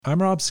I'm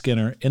Rob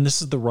Skinner, and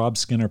this is the Rob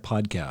Skinner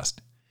Podcast.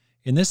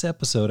 In this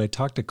episode, I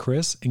talked to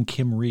Chris and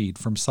Kim Reed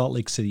from Salt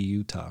Lake City,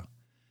 Utah.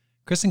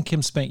 Chris and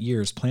Kim spent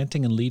years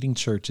planting and leading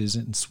churches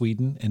in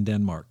Sweden and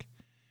Denmark.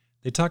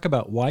 They talk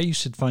about why you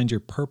should find your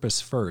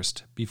purpose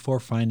first before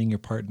finding your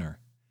partner,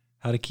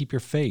 how to keep your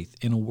faith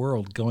in a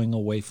world going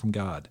away from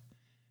God,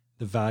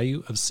 the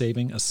value of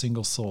saving a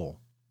single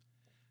soul,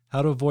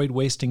 how to avoid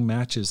wasting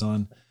matches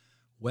on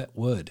wet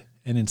wood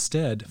and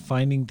instead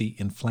finding the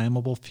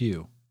inflammable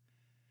few,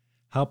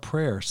 how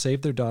prayer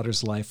saved their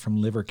daughter's life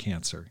from liver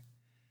cancer,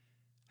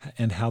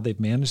 and how they've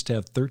managed to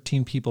have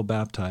 13 people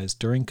baptized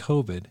during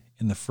COVID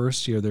in the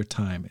first year of their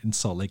time in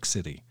Salt Lake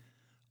City.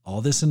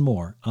 All this and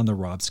more on the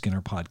Rob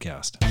Skinner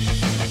Podcast.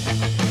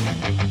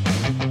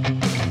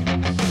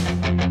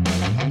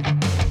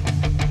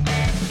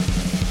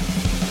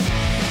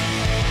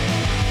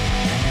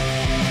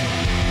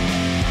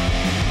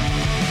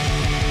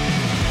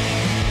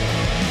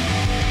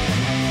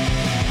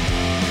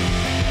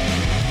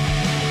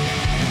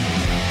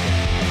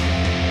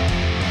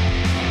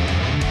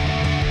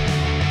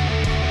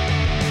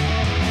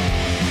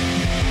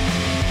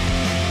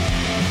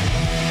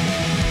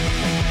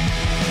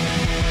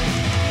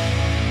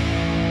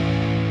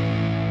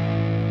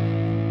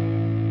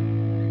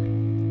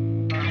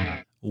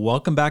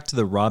 Welcome back to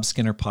the Rob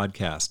Skinner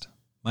Podcast.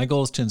 My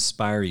goal is to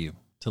inspire you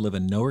to live a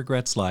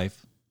no-regrets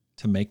life,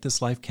 to make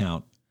this life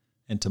count,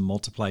 and to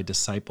multiply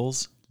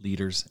disciples,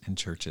 leaders, and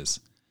churches.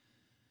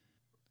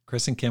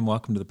 Chris and Kim,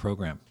 welcome to the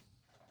program.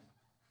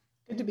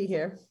 Good to be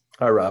here.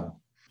 Hi, Rob.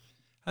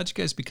 How'd you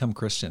guys become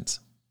Christians?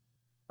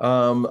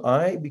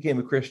 I became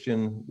a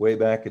Christian way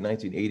back in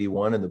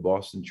 1981 in the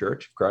Boston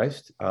Church of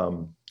Christ.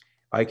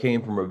 I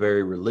came from a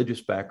very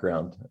religious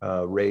background,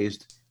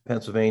 raised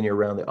Pennsylvania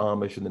around the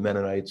Amish and the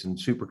Mennonites and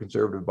super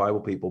conservative Bible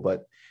people,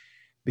 but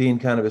being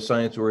kind of a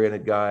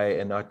science-oriented guy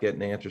and not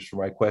getting answers for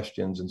my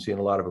questions and seeing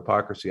a lot of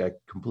hypocrisy, I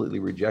completely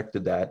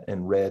rejected that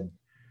and read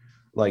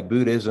like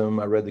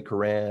Buddhism. I read the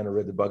Quran, I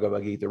read the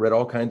Bhagavad Gita, I read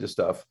all kinds of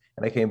stuff.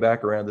 And I came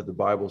back around that the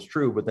Bible's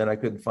true, but then I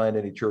couldn't find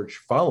any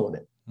church following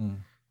it.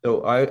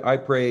 So I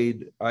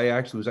prayed. I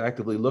actually was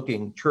actively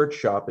looking, church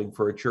shopping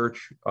for a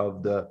church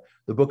of the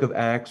book of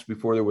Acts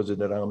before there was a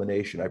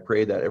denomination. I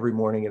prayed that every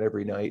morning and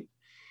every night.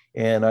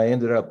 And I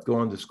ended up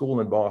going to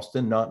school in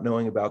Boston, not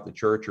knowing about the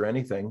church or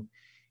anything.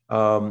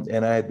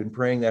 And I had been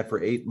praying that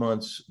for 8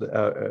 months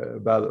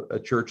about a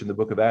church in the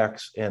book of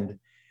Acts. And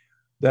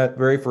that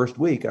very first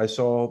week, I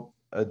saw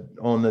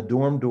on the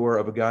dorm door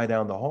of a guy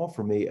down the hall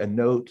from me, a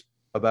note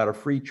about a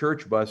free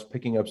church bus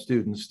picking up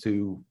students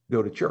to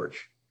go to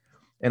church.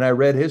 And I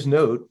read his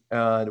note,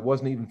 and it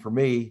wasn't even for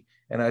me.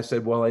 And I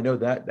said, well, I know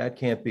that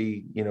can't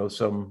be,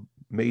 some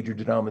major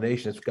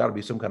denomination. It's got to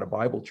be some kind of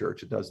Bible church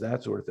that does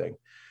that sort of thing.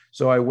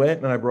 So I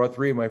went and I brought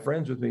 3 of my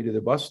friends with me to the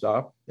bus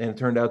stop, and it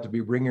turned out to be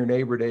Bring Your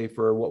Neighbor Day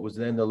for what was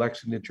then the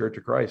Lexington Church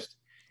of Christ.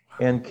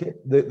 And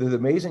the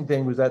amazing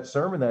thing was that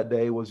sermon that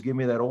day was give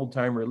me that old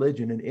time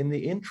religion. And in the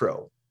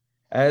intro,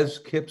 as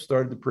Kip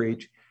started to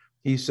preach,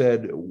 he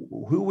said,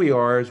 who we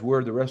are is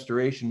we're the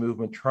Restoration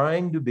Movement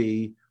trying to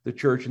be the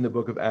church in the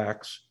book of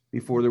Acts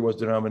before there was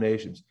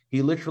denominations.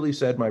 He literally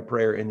said my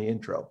prayer in the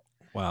intro.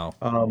 Wow.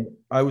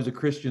 I was a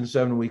Christian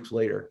 7 weeks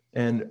later,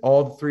 and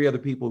all 3 other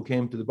people who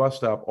came to the bus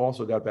stop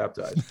also got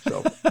baptized.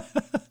 So,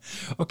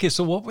 Okay,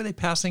 so what were they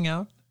passing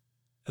out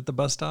at the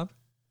bus stop?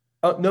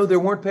 No, they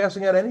weren't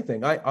passing out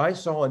anything. I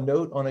saw a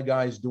note on a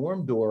guy's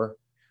dorm door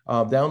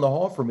down the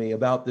hall from me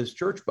about this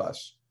church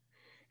bus.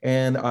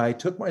 And I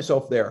took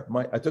myself there.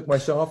 I took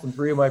myself and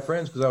 3 of my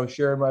friends because I was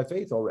sharing my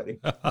faith already,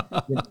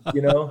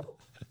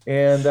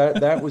 And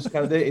that was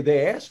kind of,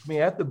 they asked me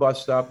at the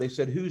bus stop, they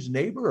said, whose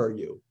neighbor are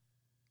you?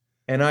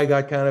 And I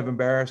got kind of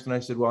embarrassed, and I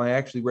said, well, I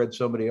actually read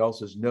somebody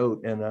else's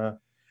note, and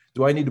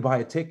do I need to buy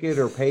a ticket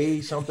or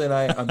pay something?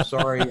 I'm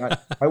sorry.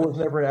 I was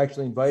never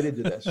actually invited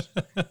to this.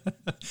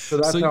 So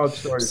that's how it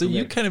started. So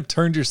you kind of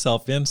turned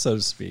yourself in, so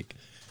to speak.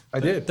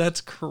 I did.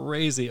 That's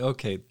crazy.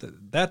 Okay.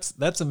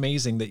 That's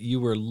amazing that you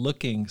were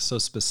looking so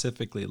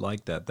specifically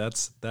like that.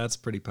 That's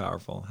pretty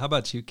powerful. How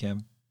about you,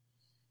 Kim?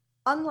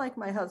 Unlike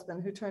my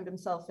husband who turned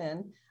himself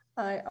in,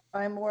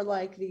 I'm more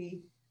like the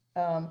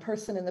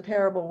person in the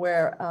parable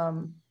where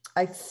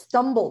I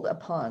stumbled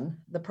upon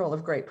the pearl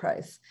of great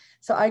price.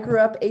 So I grew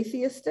up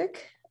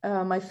atheistic.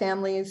 My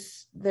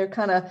family's, they're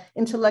kind of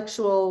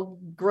intellectual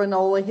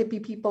granola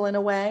hippie people in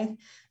a way,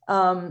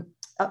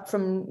 up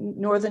from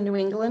northern New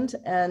England.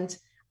 And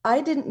I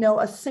didn't know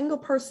a single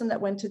person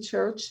that went to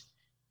church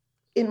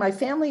in my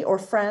family or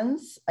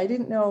friends. I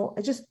didn't know,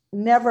 I just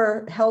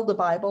never held a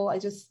Bible.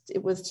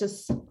 It was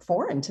just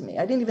foreign to me.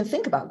 I didn't even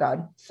think about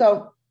God.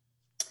 So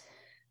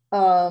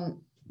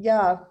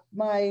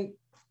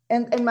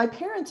my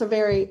parents are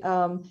very,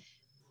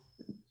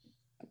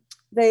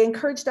 they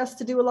encouraged us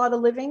to do a lot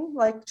of living,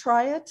 like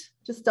try it,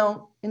 just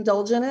don't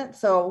indulge in it.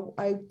 So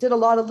I did a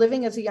lot of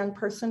living as a young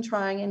person,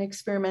 trying and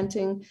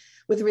experimenting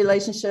with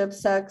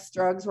relationships, sex,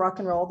 drugs, rock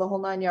and roll, the whole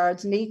 9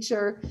 yards,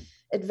 nature,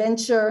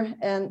 adventure.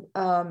 And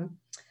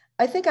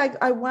I think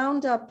I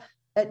wound up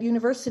at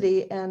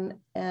university. And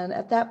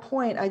at that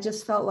point, I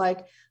just felt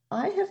like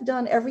I have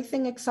done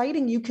everything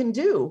exciting you can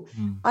do.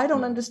 I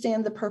don't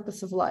understand the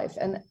purpose of life.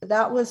 And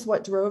that was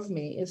what drove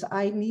me, is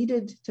I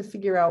needed to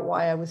figure out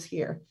why I was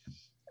here.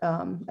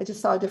 I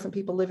just saw different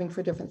people living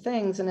for different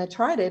things, and I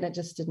tried it and it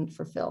just didn't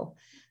fulfill.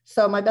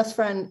 So my best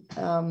friend,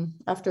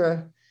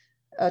 after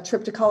a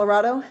trip to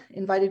Colorado,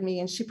 invited me,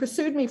 and she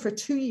pursued me for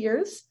 2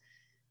 years.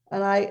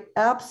 And I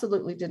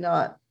absolutely did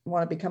not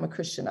want to become a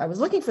Christian. I was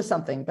looking for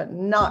something, but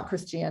not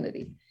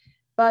Christianity.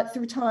 But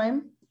through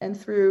time and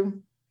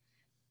through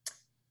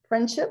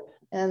friendship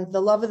and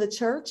the love of the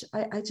church,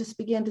 I just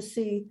began to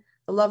see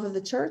the love of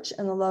the church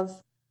and the love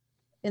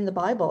in the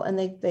Bible, and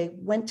they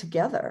went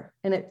together,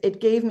 and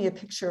it gave me a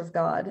picture of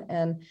God.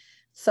 And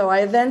so I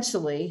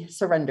eventually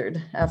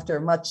surrendered after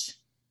much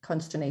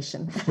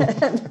consternation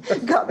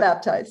and got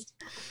baptized.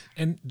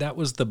 And that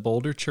was the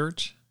Boulder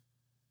Church?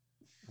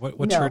 What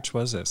No. church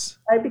was this?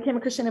 I became a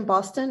Christian in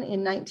Boston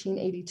in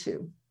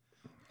 1982.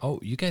 Oh,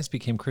 you guys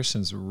became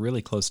Christians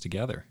really close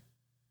together.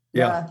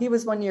 Yeah. He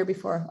was 1 year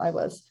before I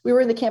was. We were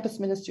in the campus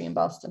ministry in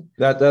Boston.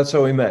 That's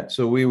how we met.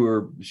 So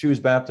she was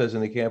baptized in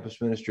the campus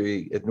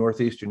ministry at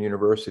Northeastern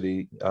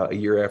University a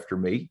year after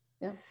me.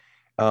 Yeah.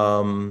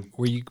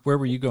 Where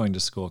were you going to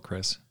school,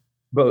 Chris?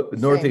 But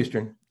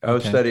Northeastern. I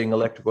was Okay. studying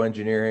electrical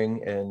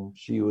engineering, and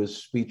she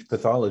was speech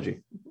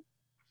pathology.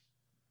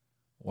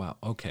 Wow.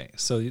 Okay.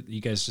 So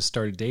you guys just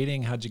started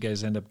dating. How'd you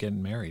guys end up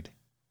getting married?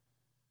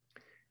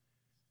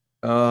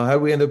 How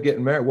did we end up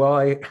getting married?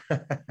 Well,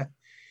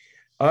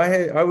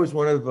 I was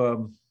one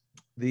of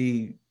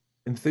the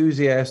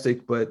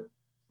enthusiastic but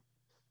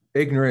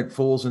ignorant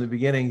fools in the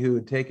beginning who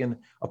had taken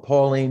a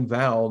Pauline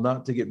vow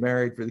not to get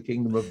married for the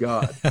kingdom of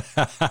God.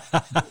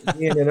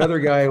 Me and another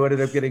guy who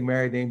ended up getting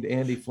married named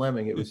Andy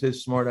Fleming. It was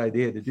his smart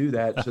idea to do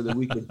that so that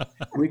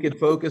we could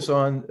focus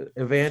on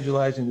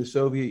evangelizing the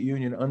Soviet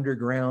Union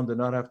underground and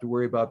not have to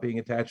worry about being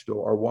attached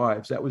to our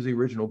wives. That was the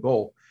original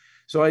goal.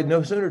 So I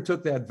no sooner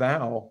took that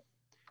vow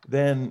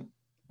than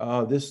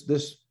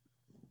this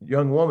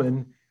young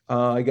woman,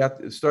 I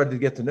started to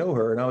get to know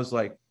her, and I was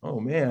like, oh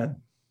man,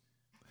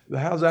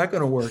 how's that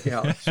going to work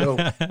out? So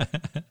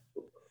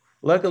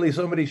luckily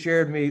somebody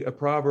shared me a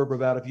proverb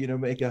about if you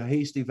make a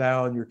hasty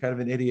vow and you're kind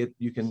of an idiot,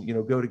 you can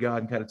go to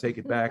God and kind of take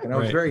it back. And I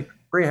was very,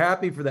 very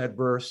happy for that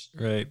verse.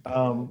 Right.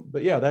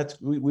 But yeah,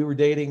 we were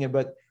dating,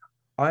 but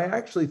I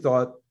actually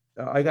thought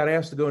I got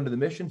asked to go into the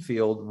mission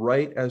field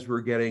right as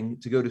we're getting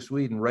to go to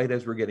Sweden, right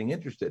as we're getting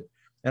interested.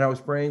 And I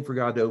was praying for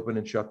God to open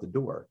and shut the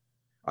door.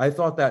 I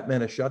thought that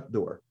meant a shut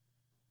door.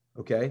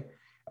 Okay.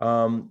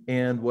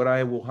 And what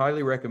I will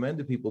highly recommend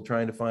to people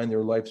trying to find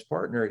their life's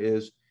partner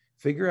is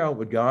figure out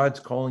what God's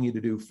calling you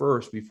to do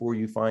first before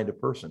you find a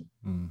person.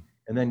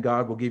 And then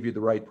God will give you the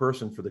right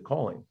person for the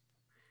calling.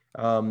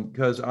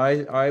 Because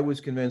I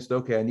was convinced,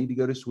 okay, I need to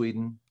go to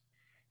Sweden.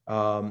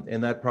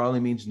 And that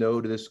probably means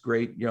no to this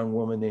great young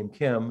woman named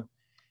Kim.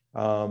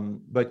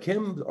 But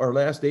Kim, our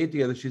last date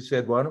together, she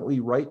said, why don't we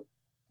write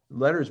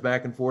letters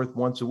back and forth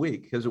once a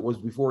week? Because it was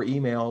before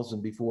emails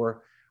and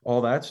before all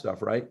that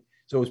stuff, right?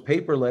 So it was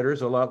paper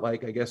letters, a lot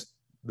like, I guess,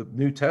 the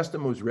New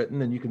Testament was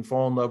written, and you can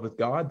fall in love with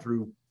God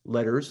through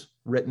letters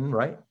written,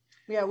 right?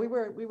 Yeah, we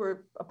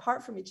were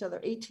apart from each other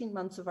 18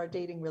 months of our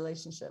dating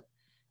relationship,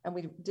 and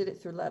we did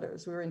it through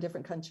letters. We were in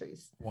different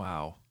countries.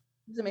 Wow.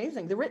 It was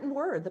amazing. The written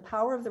word, the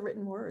power of the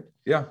written word.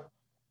 Yeah.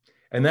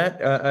 And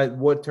that,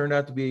 what turned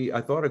out to be,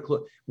 I thought,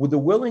 with the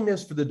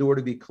willingness for the door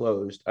to be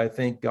closed, I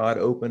think God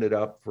opened it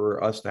up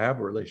for us to have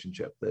a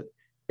relationship that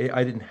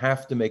I didn't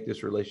have to make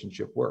this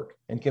relationship work.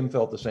 And Kim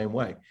felt the same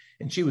way.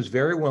 And she was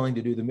very willing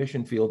to do the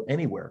mission field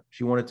anywhere.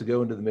 She wanted to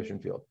go into the mission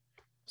field.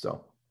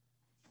 So.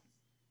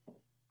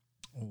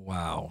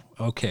 Wow.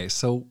 Okay.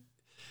 So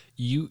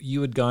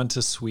you had gone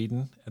to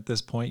Sweden at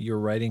this point. You were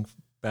writing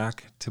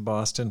back to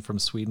Boston from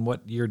Sweden.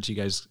 What year did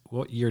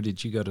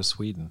you go to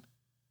Sweden?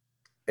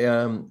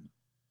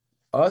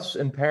 Us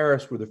and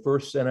Paris were the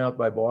first sent out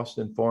by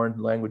Boston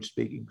foreign language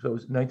speaking. So it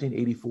was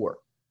 1984.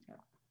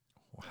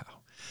 Wow.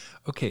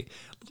 Okay.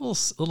 Little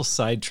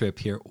side trip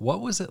here.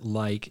 What was it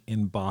like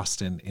in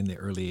Boston in the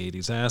early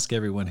 80s? I ask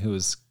everyone who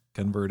was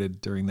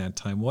converted during that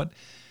time, what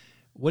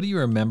do you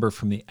remember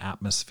from the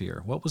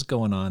atmosphere? What was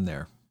going on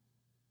there?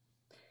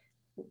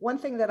 One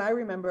thing that I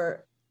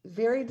remember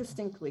very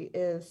distinctly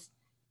is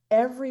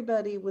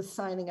everybody was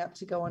signing up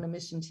to go on a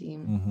mission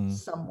team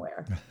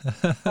somewhere.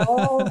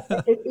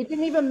 It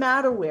didn't even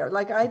matter where.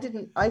 Like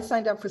I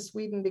signed up for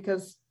Sweden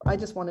because I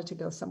just wanted to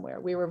go somewhere.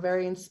 We were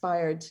very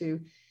inspired to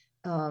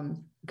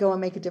go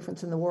and make a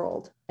difference in the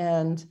world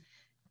and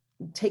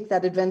take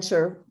that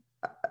adventure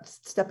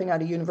stepping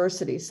out of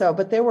university.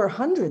 But there were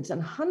hundreds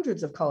and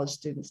hundreds of college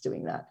students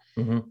doing that.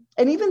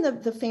 And even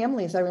the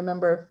families, I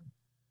remember,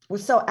 were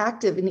so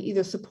active in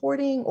either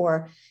supporting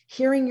or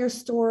hearing your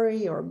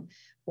story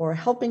or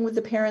helping with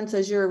the parents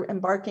as you're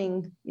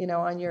embarking,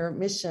 on your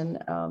mission.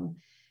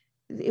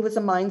 It was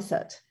a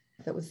mindset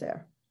that was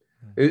there.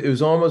 It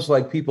was almost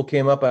like people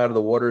came up out of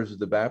the waters of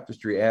the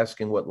baptistry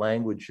asking what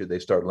language should they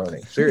start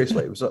learning.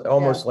 Seriously, it was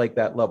almost like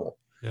that level.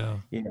 Yeah.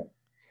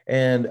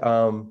 And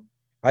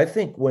I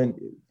think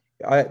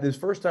This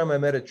first time I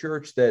met a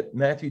church that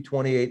Matthew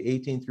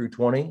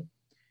 28:18-20.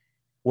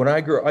 When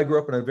I grew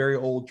up in a very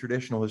old,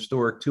 traditional,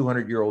 historic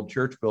 200-year-old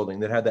church building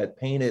that had that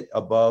painted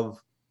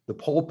above the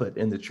pulpit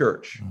in the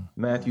church,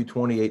 Matthew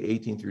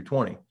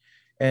 28:18-20.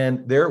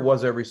 And there it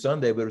was every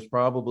Sunday, but it was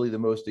probably the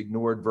most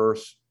ignored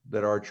verse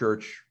that our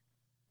church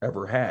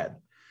ever had.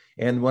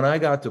 And when I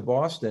got to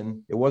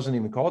Boston, it wasn't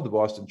even called the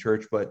Boston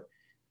Church, but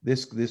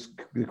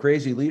the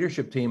crazy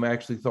leadership team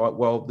actually thought,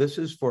 well, this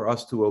is for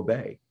us to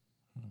obey.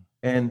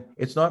 And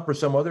it's not for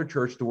some other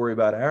church to worry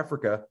about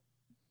Africa.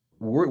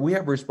 We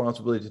have a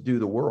responsibility to do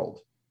the world,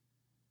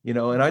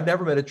 and I'd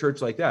never met a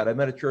church like that. I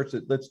met a church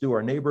that let's do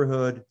our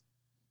neighborhood,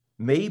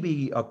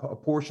 maybe a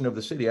portion of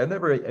the city. I've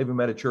never even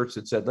met a church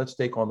that said, let's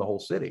take on the whole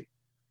city,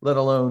 let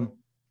alone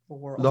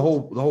the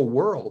whole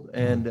world.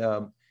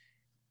 And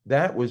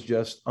that was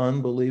just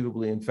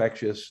unbelievably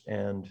infectious,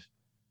 and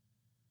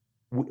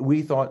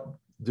we thought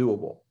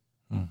doable.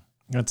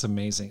 That's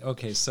amazing.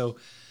 Okay, so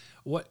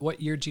what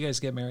year did you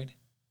guys get married?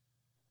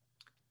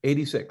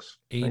 86.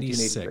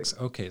 86.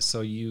 Okay,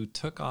 so you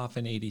took off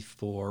in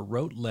 84,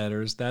 wrote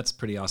letters. That's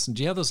pretty awesome.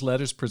 Do you have those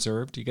letters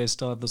preserved? Do you guys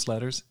still have those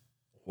letters?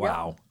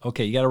 Wow. Yeah.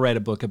 Okay, you got to write a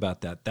book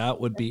about that.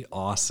 That would be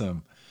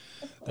awesome.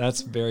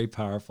 That's very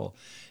powerful.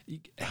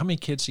 How many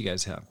kids do you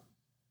guys have?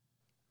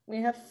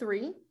 We have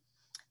 3,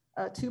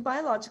 2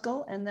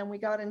 biological, and then we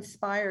got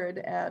inspired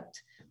at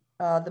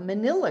the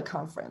Manila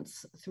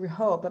conference through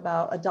Hope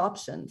about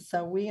adoption.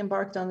 So we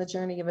embarked on the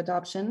journey of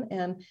adoption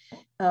and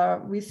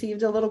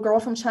received a little girl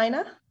from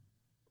China.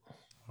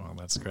 Oh,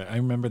 that's great. I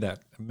remember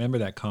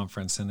that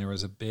conference, and there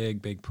was a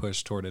big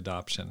push toward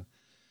adoption.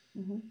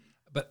 Mm-hmm.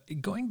 But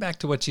going back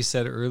to what you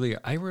said earlier,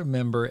 I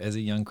remember as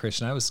a young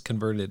Christian, I was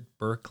converted at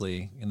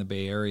Berkeley in the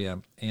Bay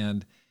Area,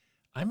 and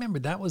I remember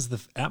that was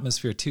the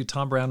atmosphere too.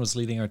 Tom Brown was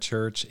leading our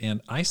church, and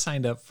I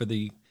signed up for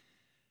the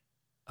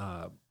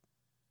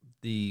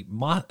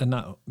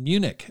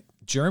Munich,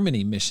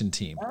 Germany mission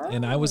team.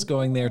 And I was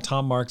going there.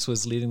 Tom Marks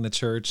was leading the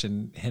church,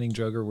 and Henning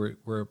Droger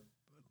were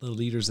the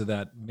leaders of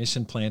that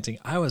mission planting.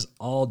 I was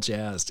all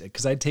jazzed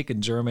because I'd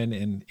taken German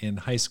in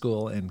high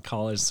school and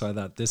college. So I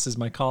thought, this is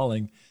my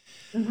calling.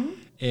 Mm-hmm.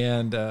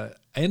 And I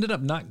ended up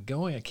not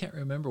going. I can't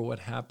remember what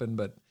happened,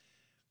 but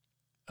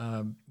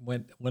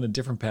went a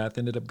different path,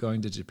 ended up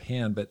going to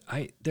Japan. But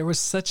I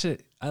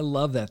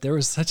love that. There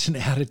was such an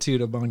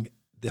attitude among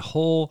the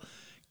whole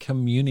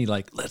community,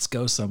 like, let's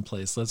go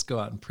someplace, let's go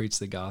out and preach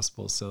the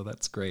gospel. So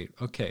that's great.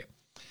 Okay.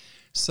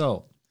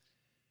 So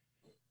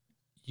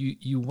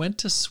you went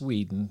to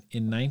Sweden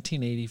in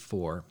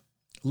 1984.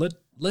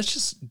 Let's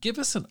just give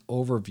us an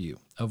overview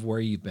of where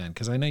you've been,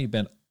 because I know you've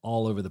been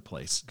all over the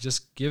place.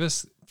 Just give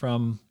us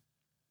from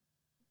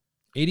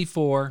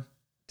 84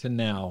 to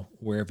now,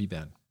 where have you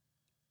been?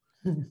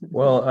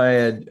 Well, I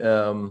had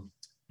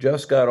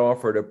just got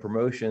offered a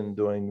promotion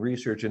doing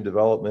research and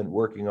development,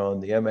 working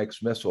on the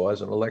MX missile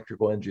as an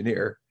electrical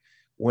engineer,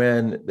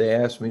 when they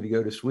asked me to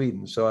go to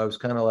Sweden. So I was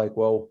kind of like,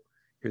 well,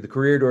 here the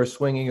career doors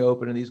swinging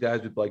open, and these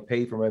guys would like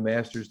pay for my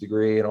master's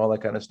degree and all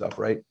that kind of stuff,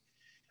 right?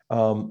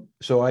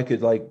 So I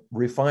could like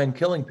refine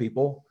killing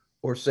people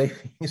or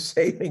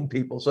saving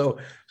people. So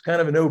it's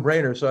kind of a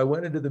no-brainer. So I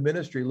went into the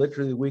ministry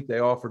literally the week they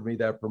offered me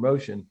that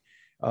promotion.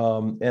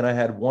 And I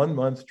had 1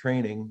 month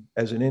training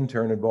as an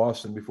intern in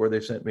Boston before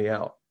they sent me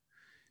out.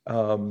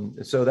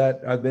 So that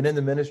I've been in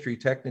the ministry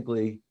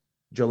technically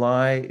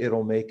July,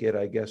 it'll make it,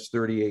 I guess,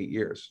 38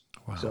 years.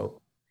 Wow.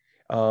 So,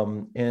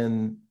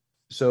 and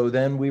so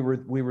then we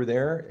were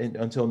there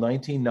until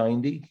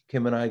 1990.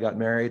 Kim and I got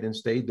married and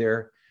stayed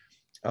there,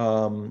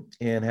 and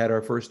had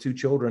our first 2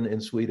 children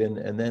in Sweden.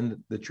 And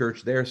then the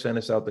church there sent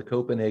us out to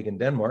Copenhagen,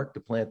 Denmark, to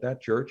plant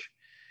that church.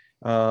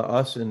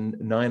 Us and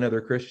 9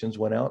 other Christians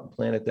went out and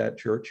planted that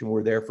church, and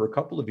were there for a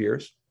couple of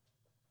years.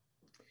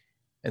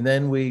 And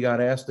then we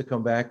got asked to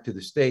come back to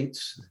the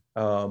States,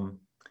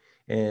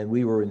 and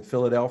we were in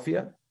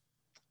Philadelphia,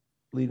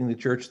 leading the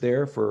church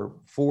there for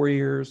 4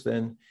 years.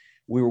 Then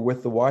we were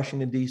with the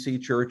Washington, D.C.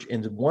 church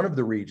in one of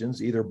the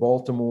regions, either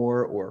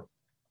Baltimore or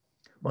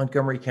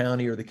Montgomery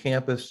County or the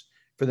campus,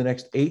 for the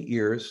next 8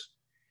 years.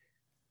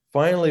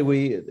 Finally,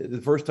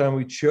 the first time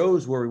we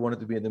chose where we wanted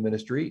to be in the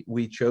ministry,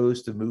 we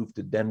chose to move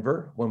to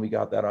Denver when we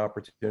got that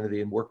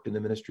opportunity, and worked in the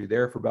ministry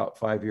there for about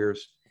 5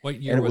 years. What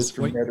year was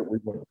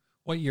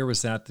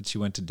that you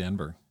went to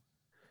Denver?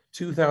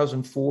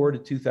 2004 to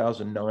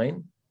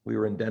 2009. We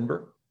were in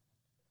Denver.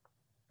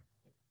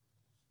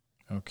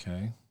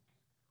 Okay.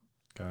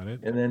 Got it.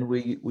 And then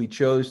we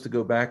chose to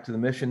go back to the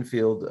mission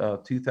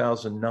field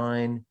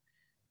 2009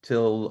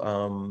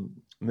 till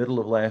middle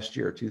of last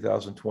year,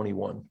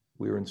 2021.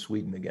 We were in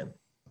Sweden again.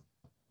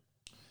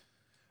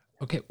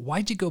 Okay.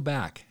 Why'd you go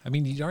back? I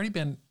mean, you'd already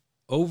been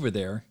over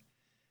there,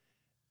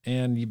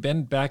 and you've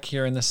been back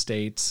here in the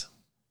States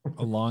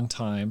a long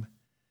time.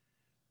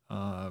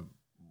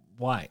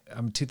 Why?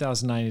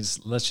 2009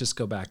 is, let's just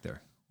go back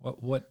there.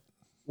 What?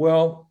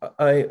 Well,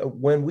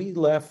 when we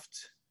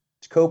left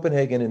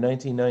Copenhagen in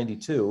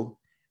 1992,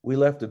 we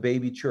left a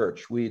baby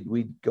church.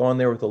 We'd gone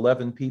there with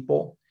 11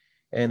 people,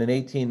 And in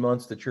 18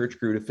 months, the church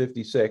grew to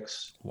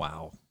 56.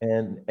 Wow.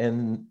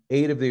 And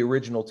 8 of the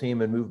original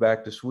team had moved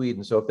back to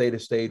Sweden. So if they'd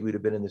have stayed, we'd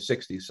have been in the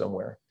 60s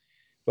somewhere.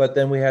 But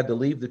then we had to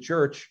leave the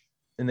church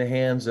in the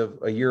hands of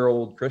a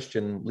year-old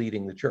Christian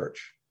leading the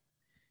church.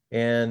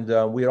 And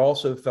we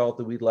also felt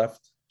that we'd left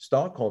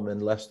Stockholm in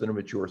less than a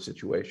mature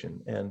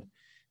situation. And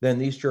then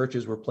these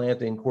churches were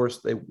planting. Of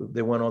course,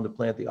 they went on to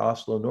plant the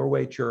Oslo,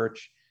 Norway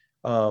church,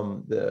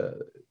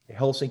 the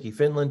Helsinki,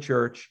 Finland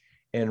church,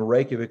 and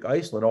Reykjavik,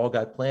 Iceland, all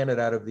got planted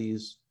out of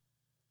these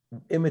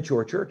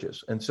immature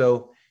churches. And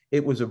so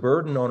it was a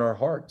burden on our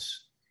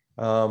hearts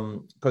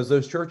because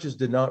those churches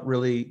did not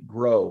really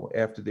grow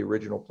after the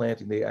original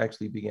planting. They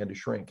actually began to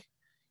shrink.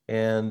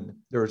 And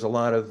there was a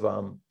lot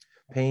of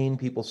pain,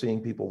 people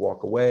seeing people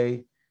walk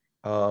away.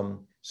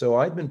 So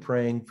I'd been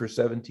praying for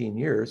 17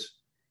 years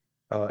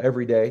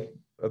every day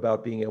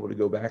about being able to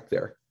go back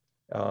there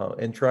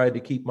and tried to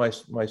keep my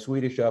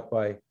Swedish up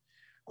by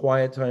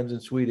quiet times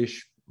in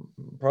Swedish,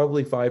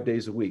 probably 5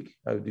 days a week.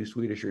 I would do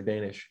Swedish or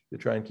Danish to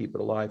try and keep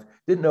it alive.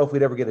 Didn't know if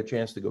we'd ever get a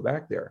chance to go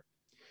back there.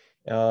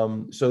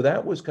 So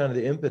that was kind of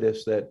the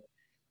impetus that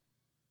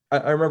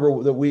I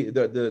remember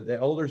that the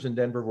elders in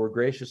Denver were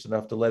gracious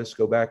enough to let us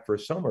go back for a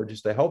summer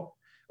just to help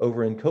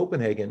over in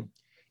Copenhagen.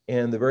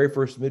 And the very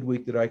first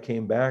midweek that I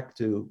came back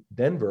to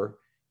Denver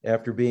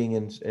after being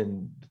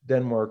in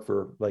Denmark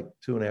for like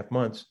 2.5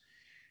 months,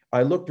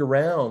 I looked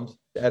around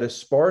at a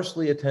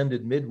sparsely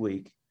attended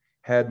midweek,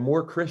 had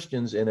more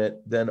Christians in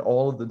it than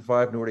all of the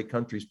 5 Nordic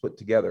countries put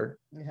together.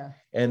 Yeah.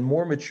 And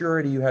more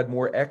maturity, you had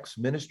more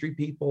ex-ministry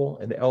people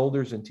and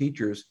elders and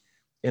teachers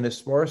in a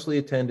sparsely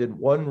attended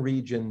one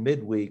region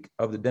midweek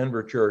of the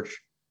Denver church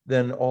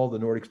than all the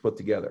Nordics put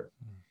together.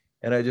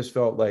 And I just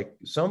felt like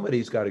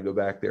somebody's got to go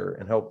back there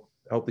and help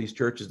these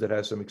churches that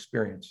have some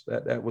experience.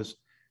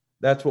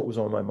 That's what was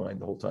on my mind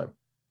the whole time.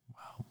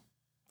 Wow.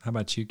 How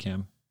about you,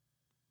 Kim?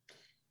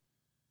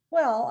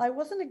 Well, I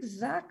wasn't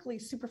exactly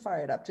super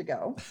fired up to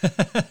go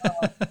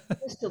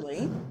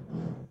initially,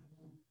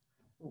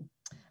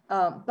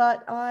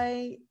 but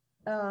I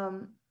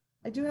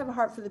do have a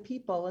heart for the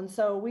people, and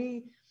so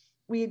we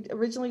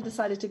originally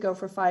decided to go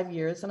for 5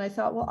 years, and I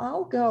thought, well,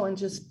 I'll go and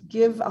just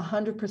give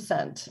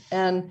 100%.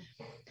 And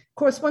of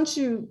course, once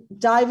you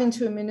dive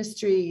into a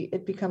ministry,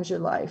 it becomes your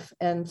life,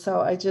 and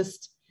so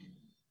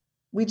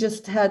we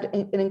just had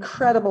an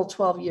incredible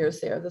 12 years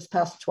there. This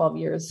past 12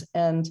 years,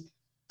 and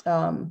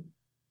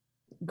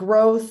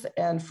growth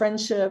and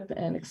friendship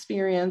and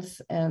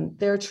experience, and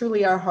they're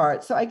truly our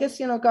heart. So I guess,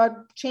 God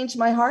changed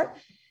my heart,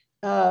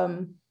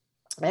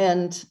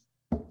 and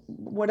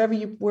wherever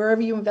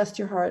you invest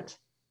your heart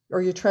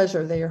or your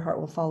treasure, there your heart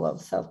will follow.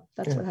 So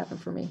that's what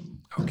happened for me.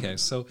 Okay,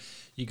 so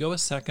you go a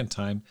second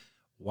time.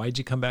 Why'd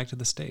you come back to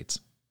the States?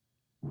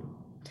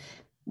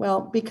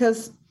 Well,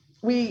 because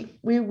we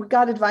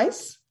got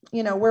advice.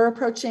 We're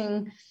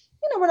approaching,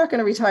 we're not going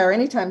to retire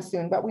anytime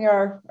soon, but we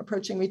are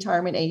approaching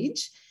retirement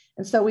age.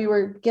 And so we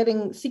were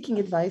seeking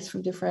advice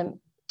from different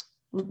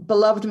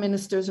beloved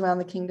ministers around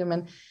the kingdom,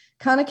 and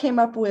kind of came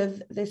up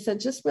with, they said,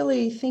 just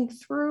really think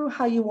through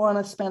how you want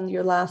to spend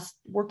your last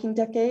working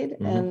decade,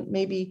 and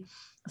maybe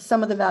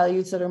some of the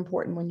values that are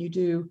important when you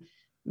do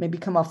maybe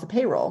come off the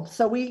payroll.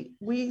 So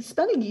we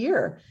spent a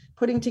year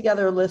putting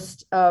together a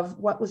list of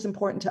what was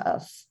important to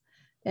us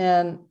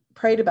and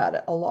prayed about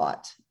it a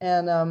lot.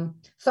 And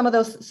some of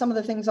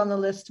the things on the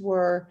list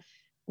were,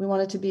 we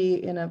wanted to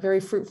be in a very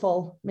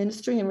fruitful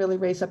ministry and really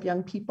raise up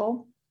young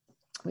people.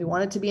 We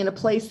wanted to be in a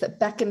place that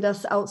beckoned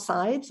us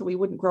outside, so we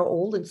wouldn't grow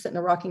old and sit in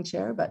a rocking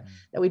chair, but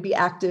that we'd be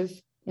active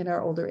in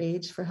our older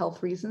age for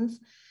health reasons.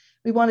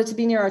 We wanted to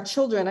be near our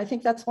children. I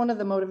think that's one of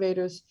the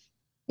motivators.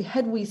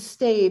 Had we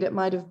stayed, it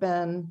might have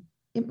been,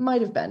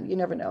 you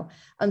never know,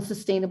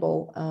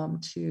 unsustainable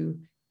to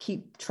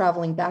keep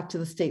traveling back to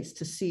the States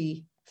to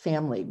see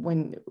family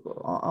when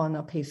on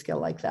a pay scale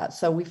like that.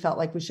 So we felt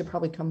like we should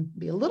probably come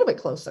be a little bit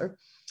closer.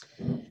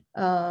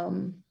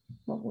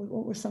 What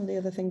were some of the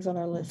other things on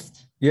our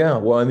list? Yeah,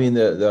 well, I mean,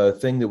 the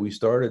thing that we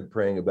started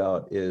praying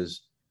about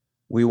is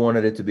we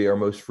wanted it to be our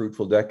most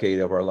fruitful decade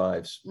of our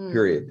lives,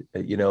 period.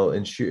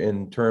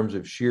 In terms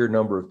of sheer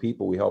number of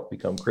people we helped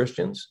become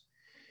Christians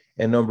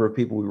and number of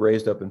people we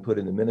raised up and put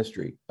in the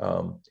ministry.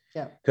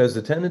 Because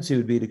the tendency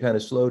would be to kind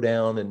of slow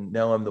down, and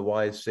now I'm the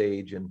wise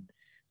sage, and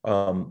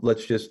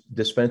let's just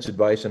dispense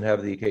advice and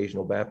have the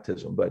occasional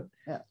baptism. But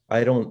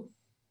I don't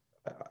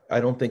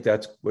think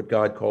that's what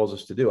God calls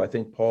us to do. I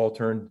think Paul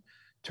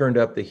turned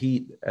up the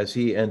heat as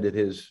he ended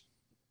his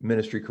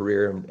ministry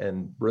career,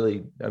 and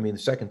really, I mean,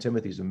 2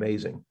 Timothy is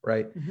amazing,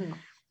 right?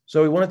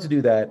 So we wanted to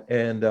do that,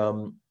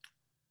 and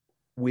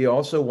we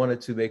also wanted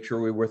to make sure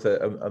we were with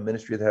a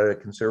ministry that had a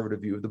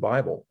conservative view of the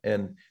Bible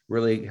and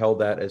really held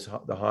that as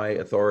the high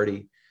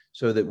authority,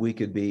 so that we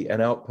could be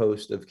an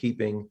outpost of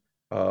keeping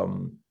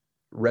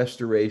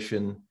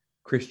restoration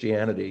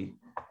Christianity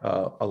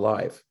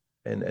alive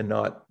and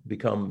not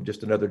become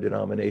just another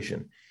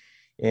denomination.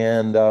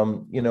 And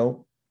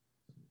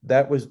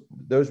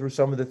those were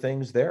some of the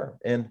things there.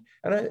 And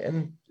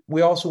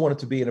we also wanted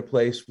to be in a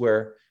place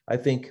where I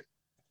think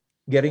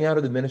getting out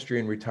of the ministry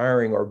and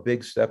retiring are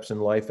big steps in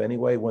life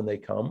anyway when they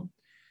come.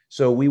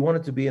 So we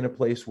wanted to be in a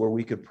place where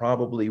we could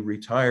probably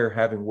retire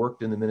having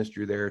worked in the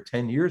ministry there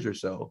 10 years or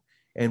so.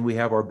 And we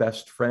have our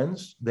best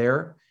friends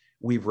there.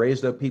 We've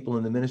raised up people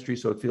in the ministry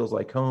so it feels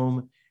like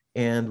home.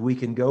 And we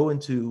can go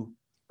into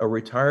a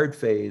retired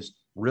phase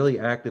really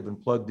active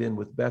and plugged in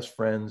with best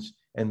friends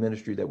and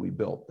ministry that we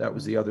built. That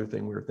was the other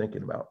thing we were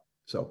thinking about.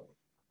 So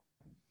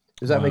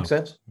does that make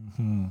sense?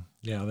 Mm-hmm.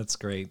 Yeah, that's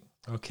great.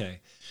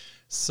 Okay.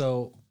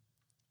 So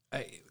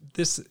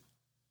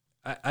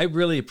I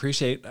really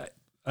appreciate,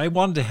 I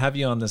wanted to have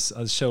you on this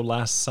show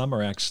last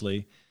summer,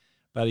 actually,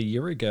 about a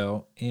year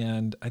ago.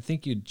 And I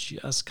think you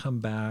just come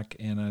back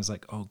and I was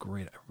like, oh,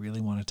 great. I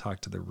really want to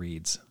talk to the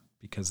Reeds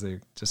because they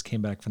just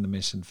came back from the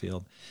mission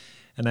field.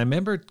 And I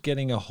remember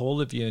getting a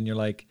hold of you and you're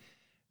like,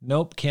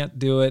 nope, can't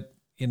do it.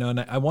 You know, and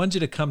I wanted you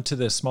to come to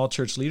the small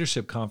church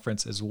leadership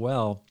conference as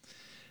well.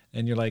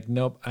 And you're like,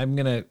 nope, I'm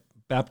going to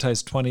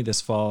baptize 20 this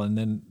fall. And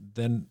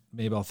then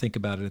maybe I'll think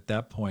about it at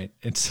that point.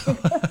 And so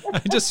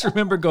I just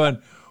remember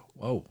going,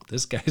 whoa,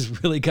 this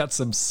guy's really got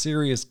some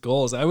serious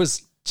goals. I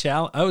was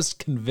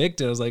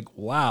convicted. I was like,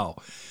 wow,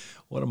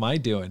 what am I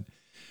doing?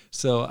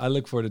 So I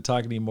look forward to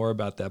talking to you more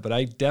about that. But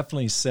I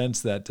definitely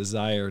sense that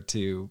desire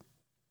to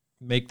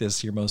make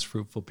this your most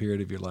fruitful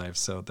period of your life.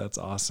 So that's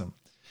awesome.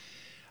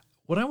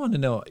 What I want to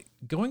know,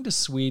 going to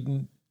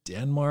Sweden,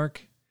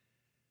 Denmark,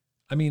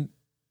 I mean,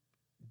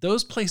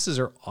 those places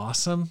are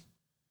awesome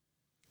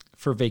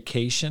for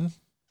vacation,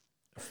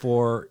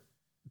 for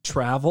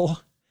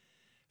travel,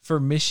 for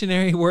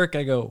missionary work.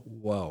 I go,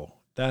 whoa,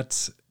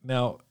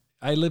 now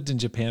I lived in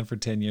Japan for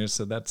 10 years,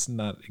 so that's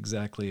not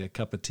exactly a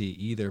cup of tea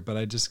either, but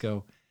I just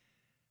go,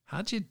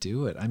 how'd you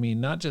do it? I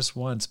mean, not just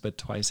once, but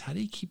twice. How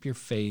do you keep your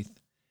faith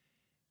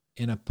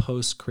in a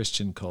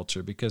post-Christian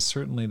culture? Because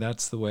certainly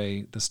that's the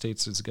way the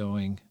States is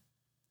going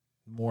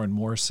more and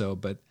more so,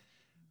 but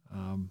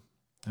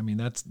I mean,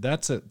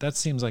 that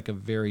seems like a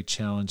very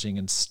challenging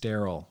and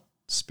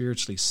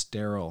spiritually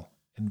sterile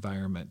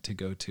environment to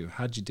go to.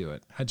 How'd you do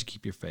it? How'd you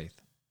keep your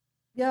faith?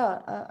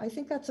 Yeah, I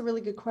think that's a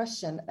really good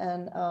question.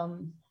 And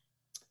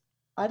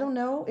I don't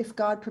know if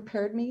God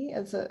prepared me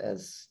as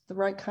the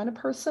right kind of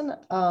person,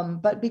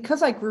 but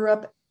because I grew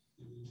up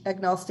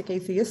agnostic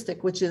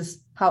atheistic, which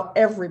is how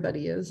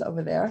everybody is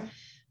over there,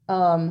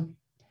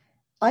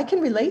 I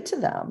can relate to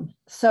them.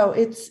 So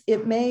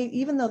it may,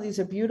 even though these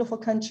are beautiful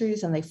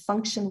countries and they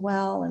function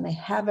well and they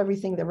have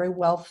everything, they're very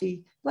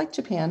wealthy, like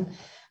Japan,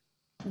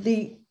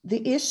 the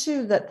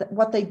issue that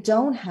what they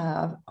don't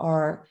have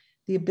are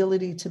the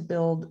ability to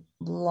build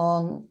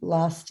long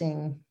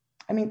lasting.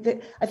 I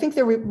mean, I think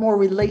they're more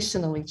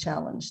relationally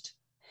challenged.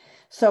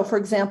 So for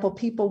example,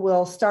 people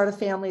will start a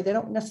family. They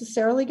don't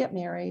necessarily get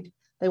married.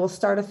 They will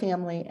start a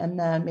family and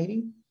then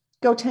maybe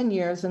go 10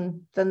 years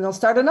and then they'll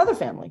start another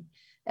family.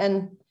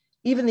 And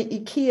even the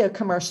IKEA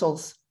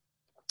commercials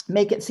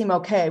make it seem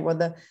okay,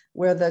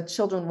 where the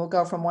children will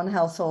go from one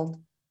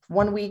household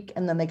 1 week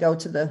and then they go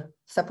to the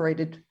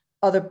separated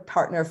other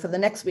partner for the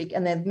next week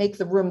and then make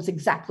the rooms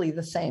exactly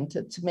the same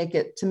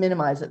to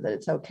minimize it, that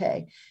it's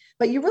okay.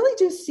 But you really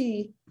do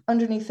see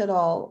underneath it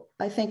all,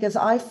 I think, as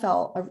I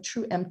felt, a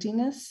true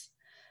emptiness.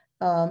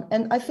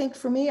 And I think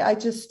for me, I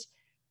just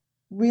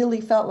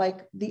really felt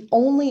like the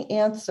only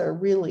answer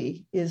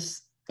really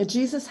is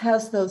Jesus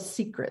has those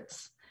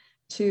secrets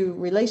to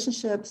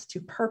relationships, to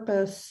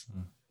purpose,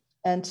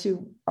 and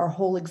to our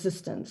whole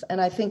existence. And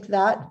I think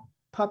that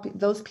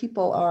those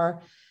people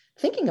are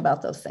thinking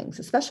about those things,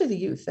 especially the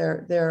youth.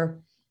 They're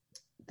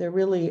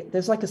really,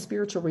 there's like a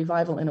spiritual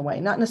revival in a way,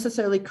 not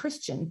necessarily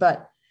Christian,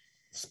 but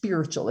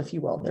spiritual, if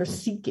you will. They're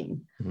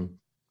seeking. Mm-hmm.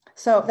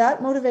 So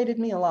that motivated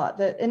me a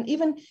lot. And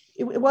even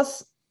it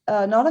was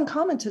not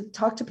uncommon to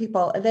talk to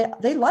people.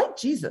 They like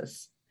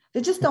Jesus.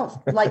 They just don't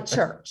like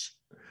church.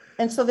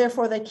 And so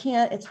therefore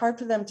it's hard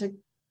for them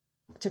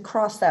to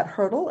cross that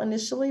hurdle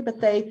initially,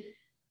 but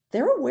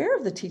they're aware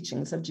of the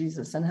teachings of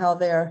Jesus and how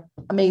they're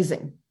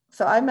amazing.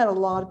 So I met a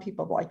lot of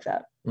people like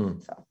that.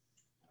 So.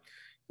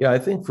 Yeah, I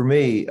think for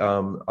me,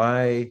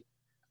 I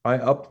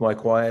upped my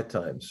quiet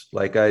times.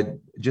 Like I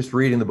just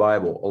reading the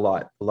Bible a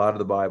lot of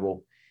the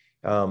Bible.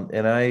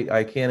 And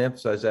I can't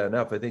emphasize that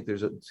enough. I think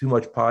there's too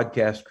much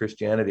podcast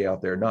Christianity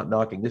out there, not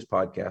knocking this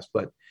podcast,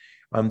 but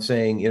I'm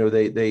saying,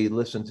 they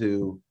listen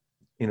to,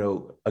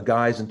 a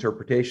guy's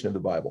interpretation of the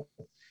Bible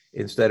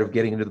instead of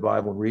getting into the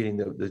Bible and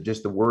reading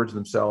just the words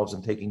themselves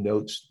and taking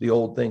notes. The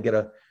old thing, get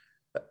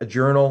a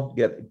journal,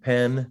 get a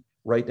pen,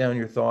 write down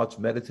your thoughts,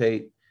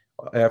 meditate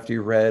after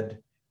you read,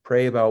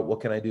 pray about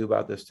what can I do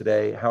about this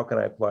today? How can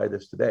I apply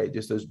this today?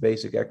 Just those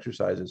basic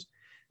exercises.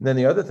 And then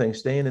the other thing,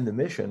 staying in the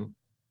mission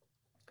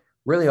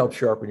really helps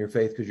sharpen your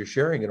faith because you're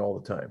sharing it all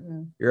the time.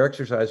 Mm. You're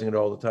exercising it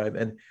all the time.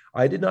 And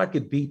I did not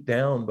get beat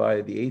down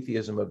by the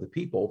atheism of the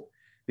people,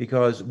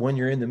 because when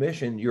you're in the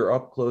mission, you're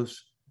up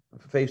close,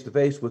 face to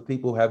face with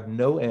people who have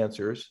no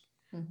answers.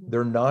 Mm-hmm.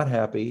 They're not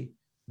happy.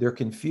 They're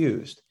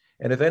confused.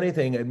 And if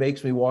anything, it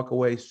makes me walk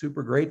away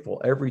super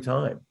grateful every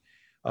time.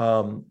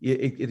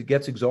 It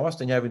gets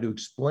exhausting having to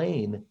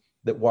explain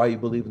that why you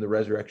believe in the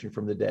resurrection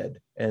from the dead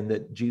and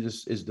that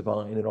Jesus is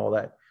divine and all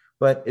that.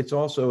 But it's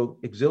also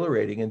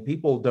exhilarating, and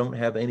people don't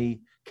have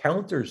any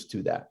counters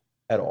to that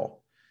at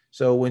all.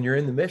 So when you're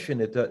in the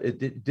mission,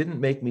 it didn't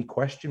make me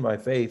question my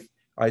faith.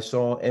 I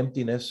saw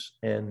emptiness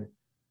and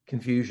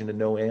confusion and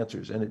no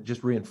answers, and it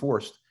just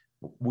reinforced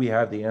we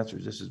have the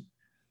answers. This is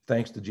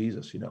thanks to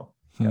Jesus,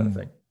 kind of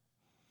thing.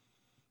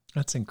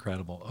 That's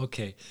incredible.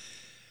 Okay.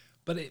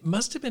 But it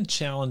must have been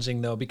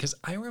challenging, though, because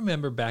I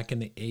remember back in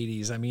the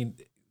 80s, I mean,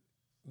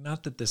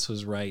 not that this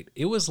was right.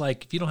 It was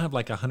like, if you don't have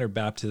like 100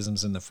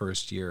 baptisms in the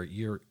first year,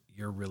 you're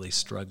really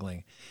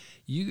struggling.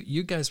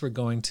 You guys were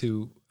going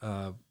to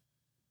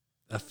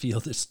a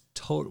field that's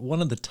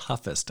one of the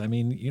toughest. I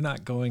mean, you're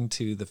not going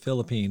to the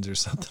Philippines or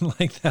something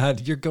like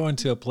that. You're going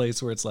to a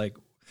place where it's like,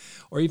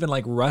 or even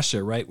like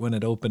Russia, right when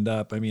it opened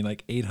up. I mean,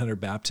 like 800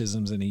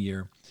 baptisms in a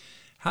year.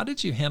 How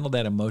did you handle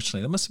that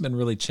emotionally? That must have been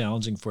really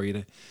challenging for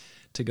you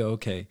to go,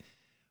 okay,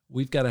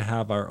 we've got to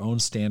have our own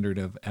standard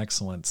of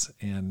excellence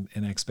and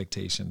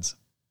expectations.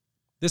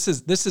 This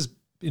is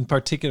in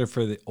particular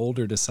for the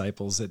older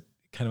disciples that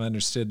kind of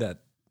understood that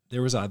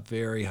there was a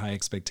very high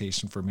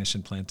expectation for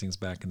mission plantings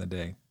back in the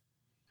day.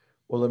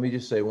 Well, let me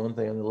just say one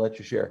thing, I'm going to let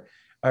you share.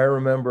 I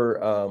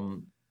remember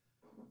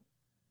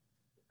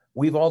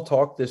we've all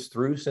talked this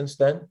through since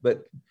then,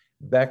 but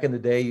back in the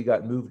day, you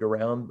got moved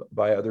around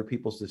by other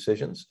people's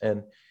decisions.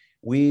 And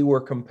we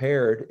were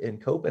compared in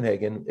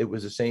Copenhagen. It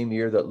was the same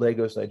year that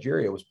Lagos,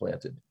 Nigeria was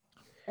planted.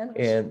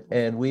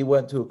 And we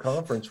went to a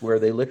conference where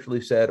they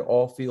literally said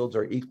all fields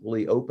are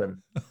equally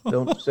open.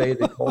 Don't say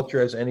the culture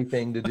has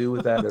anything to do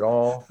with that at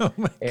all. Oh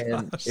my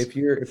and gosh. if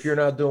you're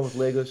not doing what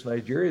Lagos,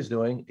 Nigeria is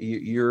doing,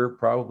 you're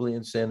probably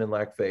in sin and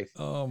lack faith.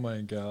 Oh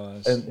my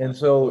gosh. And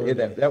so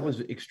that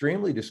was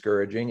extremely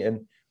discouraging.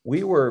 And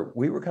we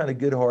were kind of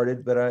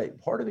good-hearted, but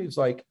part of me was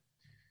like,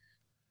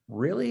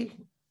 really?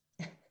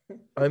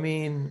 I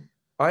mean,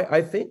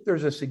 I think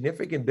there's a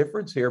significant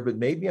difference here, but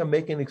maybe I'm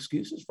making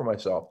excuses for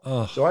myself.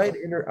 So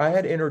I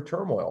had inner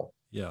turmoil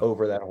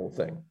over that whole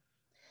thing.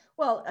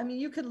 Well, I mean,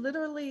 you could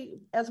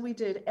literally, as we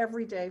did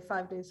every day,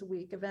 5 days a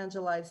week,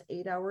 evangelize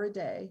 8 hours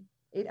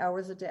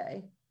a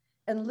day.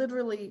 And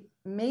literally,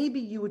 maybe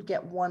you would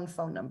get one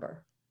phone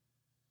number.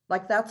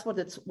 Like that's what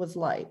it was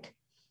like.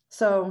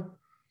 So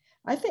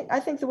I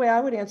think the way I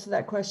would answer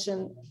that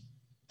question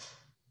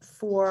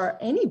for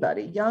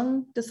anybody,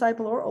 young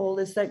disciple or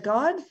old, is that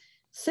God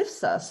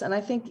sifts us. And I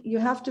think you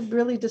have to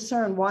really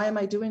discern, why am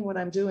I doing what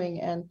I'm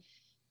doing?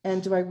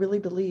 And do I really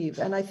believe?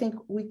 And I think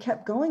we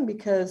kept going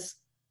because,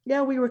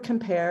 we were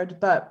compared,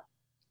 but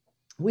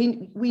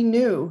we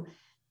knew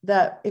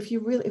that if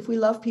we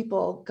love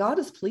people, God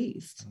is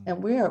pleased,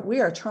 and we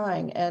are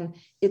trying, and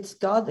it's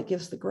God that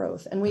gives the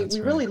growth. And we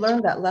really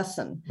learned that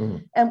lesson.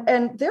 Mm-hmm.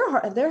 And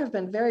there have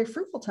been very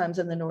fruitful times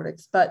in the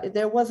Nordics, but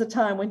there was a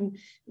time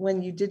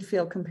when you did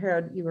feel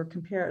compared, you were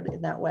compared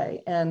in that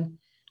way. And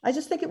I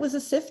just think it was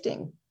a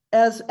sifting,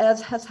 as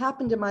has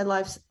happened in my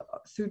life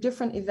through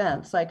different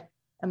events. Like,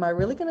 am I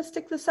really going to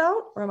stick this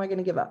out, or am I going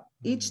to give up?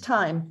 Each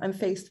time I'm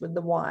faced with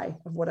the why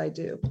of what I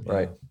do.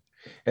 Right.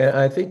 And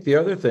I think the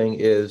other thing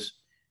is,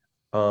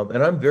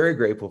 and I'm very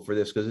grateful for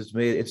this because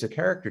it's a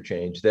character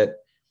change, that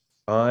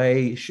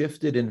I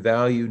shifted in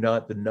value,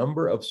 not the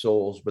number of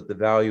souls, but the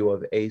value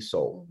of a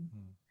soul.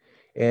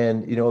 Mm-hmm.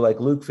 And, like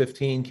Luke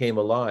 15 came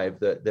alive,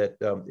 that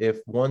if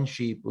one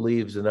sheep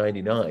leaves the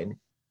 99,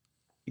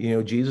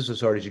 Jesus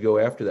is hard as you go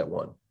after that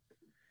one.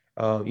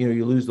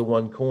 You lose the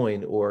one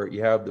coin, or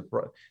you have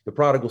the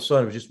prodigal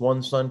son. It was just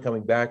one son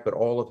coming back, but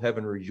all of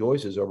heaven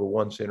rejoices over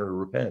one sinner who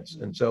repents.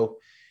 Mm-hmm. And so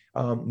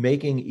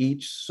making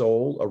each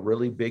soul a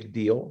really big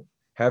deal,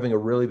 having a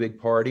really big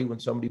party when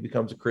somebody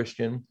becomes a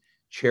Christian,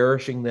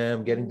 cherishing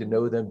them, getting to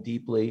know them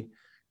deeply.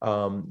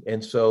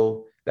 And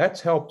so that's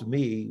helped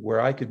me,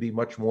 where I could be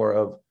much more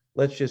of,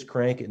 let's just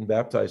crank it and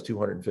baptize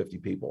 250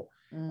 people.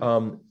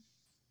 Mm.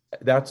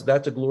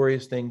 That's a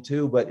glorious thing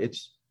too, but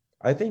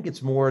I think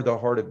it's more the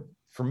heart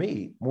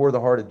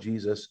of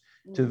Jesus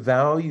to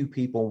value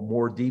people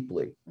more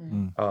deeply.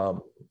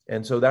 Mm.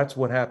 And so that's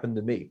what happened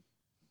to me,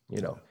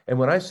 and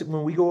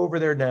when we go over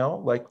there now,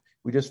 like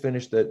we just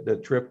finished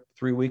the trip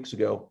 3 weeks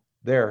ago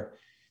there,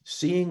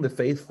 seeing the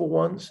faithful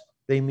ones,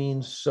 they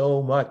mean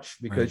so much,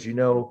 because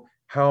right.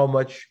 How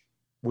much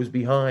was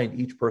behind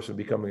each person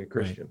becoming a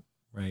Christian.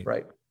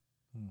 Right.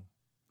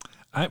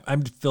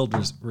 I'm filled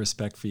with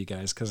respect for you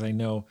guys, because I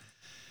know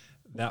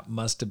that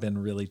must have been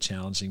really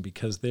challenging,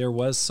 because there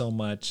was so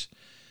much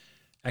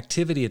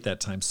activity at that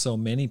time, so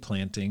many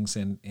plantings,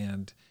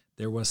 and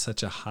there was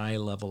such a high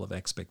level of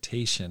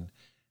expectation.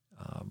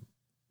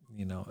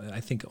 I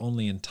think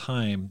only in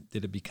time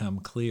did it become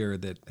clear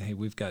that, hey,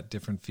 we've got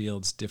different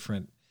fields,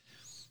 different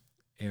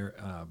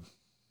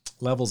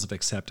levels of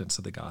acceptance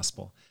of the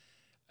gospel.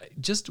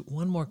 Just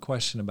one more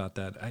question about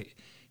that.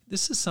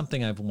 This is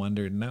something I've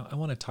wondered, and I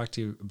want to talk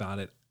to you about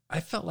it. I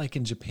felt like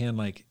in Japan,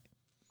 like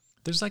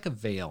there's like a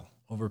veil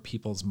over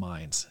people's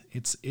minds.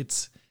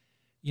 It's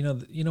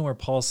where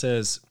Paul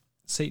says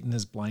Satan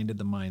has blinded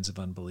the minds of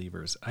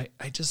unbelievers.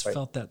 I just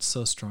felt that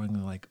so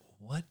strongly, like,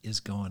 what is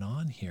going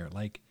on here?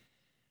 Like,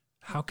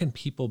 how can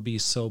people be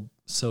so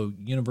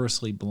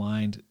universally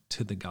blind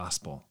to the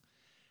gospel?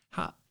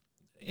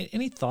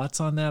 Any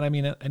thoughts on that? I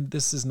mean, and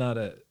this is not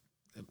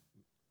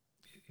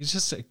it's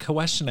just a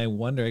question I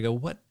wonder. I go,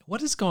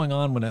 what is going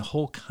on when a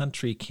whole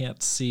country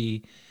can't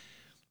see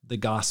the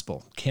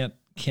gospel?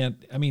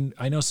 I mean,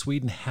 I know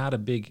Sweden had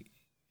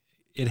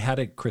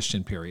a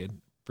Christian period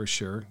for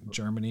sure.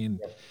 Germany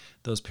and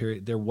those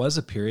period, there was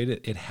a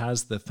period. It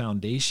has the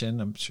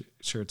foundation. I'm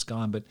sure it's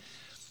gone, but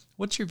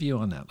what's your view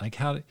on that? Like,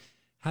 how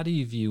do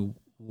you view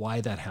why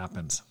that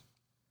happens?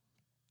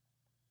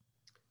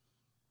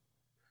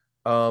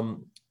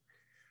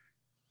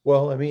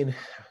 Well, I mean,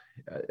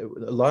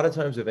 a lot of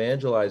times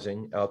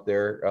evangelizing out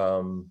there,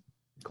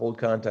 cold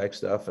contact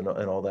stuff and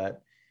all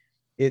that,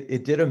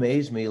 it did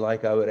amaze me.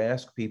 Like I would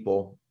ask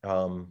people,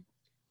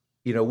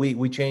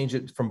 we changed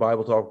it from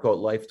Bible talk, we call it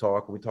life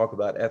talk. We talk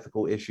about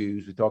ethical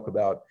issues. We talk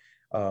about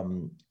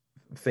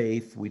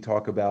faith. We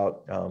talk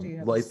about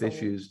life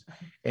issues.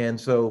 And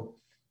so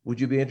would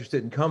you be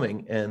interested in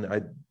coming? And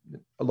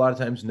a lot of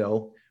times,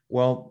 no.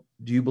 Well,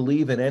 do you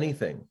believe in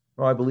anything?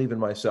 Oh, I believe in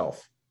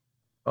myself.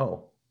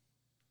 Oh,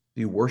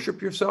 do you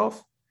worship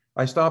yourself?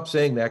 I stopped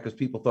saying that because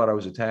people thought I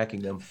was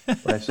attacking them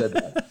when I said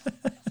that.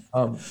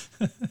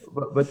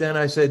 But then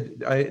I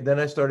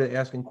started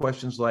asking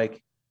questions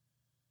like,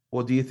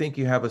 well, do you think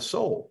you have a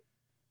soul?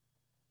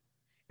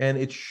 And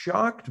it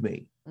shocked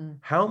me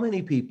how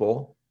many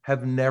people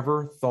have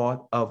never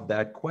thought of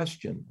that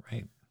question.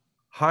 Right.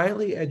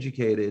 Highly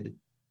educated,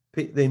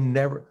 I've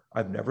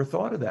never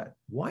thought of that.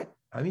 What?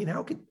 I mean,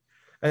 how could,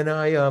 and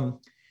I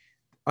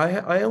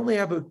only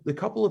have a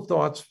couple of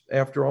thoughts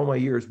after all my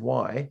years.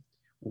 Why?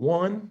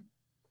 One,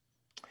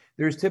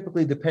 there's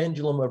typically the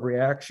pendulum of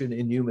reaction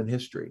in human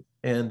history.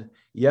 And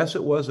yes,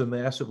 it was a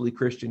massively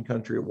Christian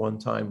country at one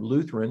time,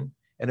 Lutheran,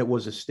 and it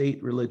was a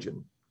state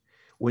religion.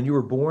 When you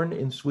were born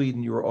in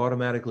Sweden, you were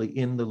automatically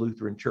in the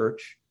Lutheran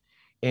Church,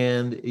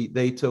 and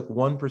they took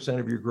 1%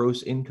 of your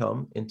gross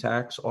income in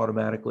tax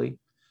automatically.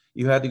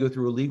 You had to go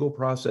through a legal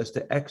process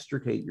to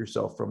extricate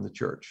yourself from the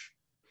church.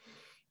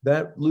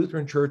 That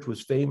Lutheran Church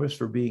was famous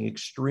for being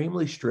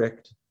extremely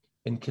strict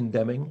and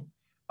condemning,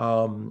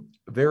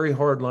 very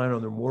hard line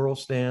on their moral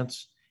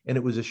stance, and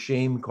it was a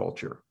shame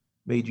culture.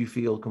 Made you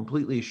feel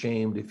completely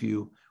ashamed if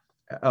you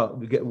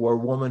were a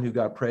woman who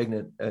got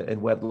pregnant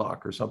in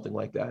wedlock or something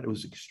like that. It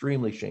was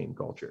extremely shame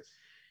culture.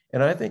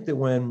 And I think that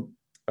when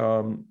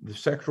the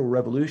sexual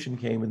revolution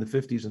came in the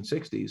 50s and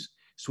 60s,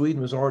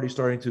 Sweden was already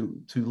starting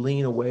to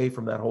lean away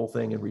from that whole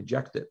thing and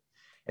reject it.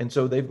 And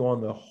so they've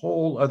gone the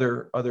whole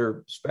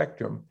other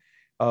spectrum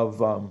of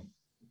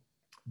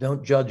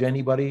don't judge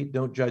anybody,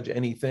 don't judge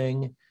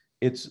anything.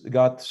 It's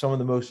got some of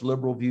the most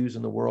liberal views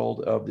in the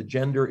world of the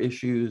gender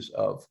issues,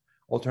 of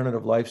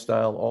alternative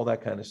lifestyle, all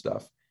that kind of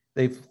stuff.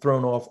 They've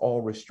thrown off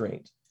all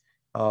restraint.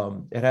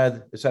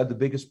 It's had the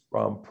biggest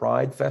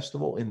Pride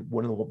festival, in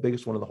one of the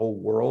biggest one in the whole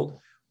world,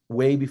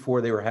 way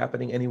before they were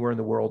happening anywhere in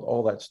the world,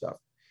 all that stuff.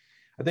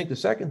 I think the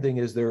second thing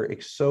is they're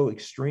so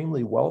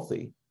extremely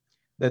wealthy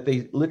that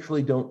they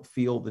literally don't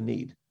feel the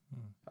need.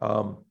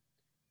 I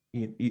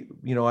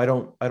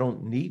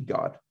don't need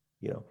God.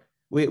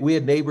 We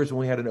had neighbors when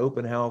we had an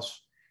open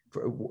house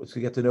to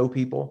get to know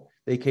people.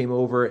 They came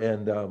over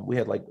and we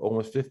had like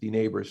almost 50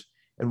 neighbors.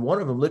 And one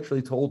of them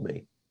literally told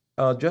me,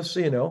 just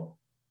so you know,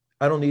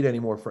 I don't need any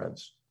more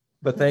friends,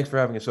 but thanks for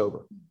having us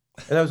over.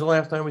 And that was the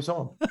last time we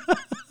saw him.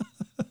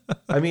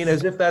 I mean,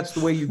 as if that's the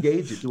way you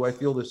gauge it. Do I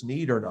feel this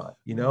need or not?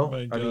 Oh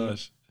my gosh. I mean,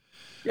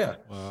 yeah.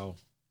 Wow.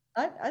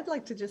 I'd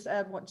like to just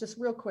add one, just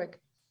real quick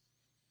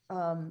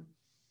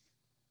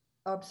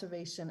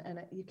observation, and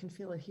you can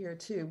feel it here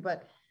too.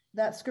 But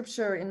that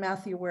scripture in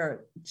Matthew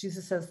where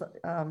Jesus says,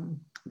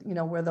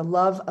 where the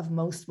love of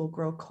most will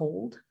grow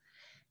cold.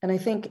 And I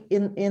think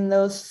in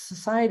those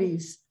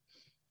societies,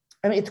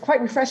 I mean, it's quite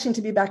refreshing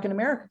to be back in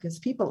America because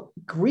people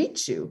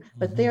greet you,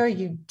 but there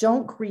you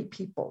don't greet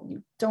people.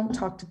 You don't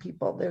talk to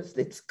people.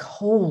 It's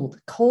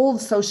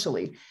cold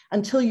socially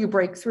until you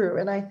break through.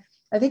 And I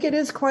think it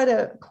is quite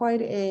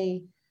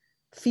a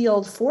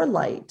field for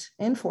light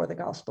and for the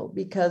gospel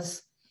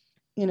because,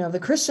 the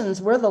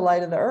Christians, we're the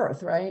light of the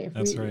earth, right?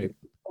 That's right.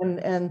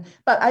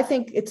 But I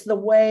think it's the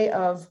way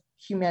of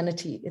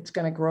humanity. It's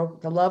going to grow.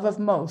 The love of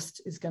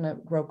most is going to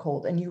grow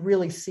cold. And you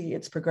really see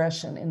its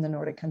progression in the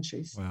Nordic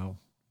countries. Wow.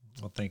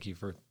 Well, thank you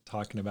for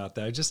talking about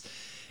that.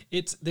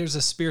 There's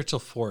a spiritual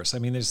force. I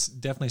mean, there's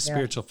definitely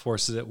spiritual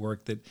forces at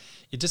work that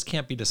it just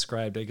can't be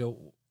described. I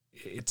go,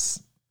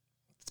 it's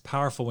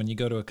powerful when you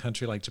go to a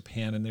country like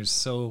Japan and there's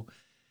so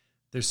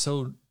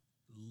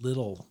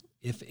little,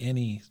 if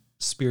any,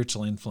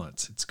 spiritual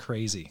influence. It's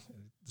crazy.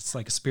 It's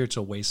like a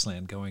spiritual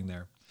wasteland going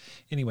there.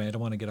 Anyway, I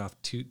don't want to get off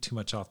too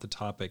much off the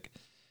topic.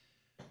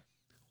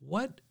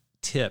 What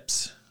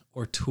tips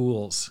or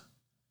tools,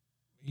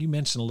 you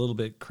mentioned a little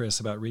bit, Chris,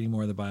 about reading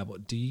more of the Bible,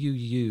 do you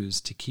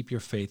use to keep your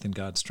faith in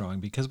God strong?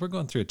 Because we're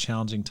going through a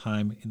challenging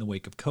time in the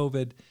wake of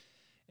COVID,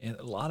 and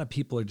a lot of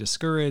people are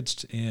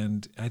discouraged,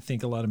 and I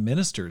think a lot of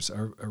ministers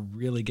are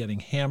really getting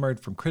hammered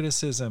from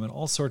criticism and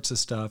all sorts of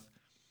stuff.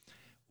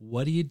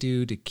 What do you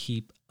do to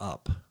keep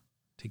up,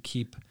 to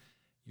keep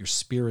your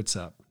spirits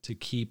up, to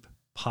keep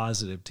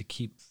positive, to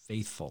keep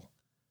faithful?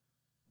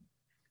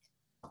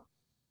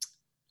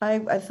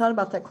 I thought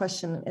about that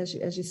question as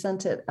you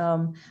sent it.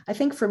 I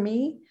think for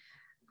me,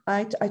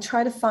 I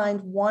try to find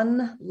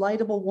one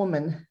lightable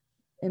woman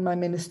in my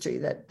ministry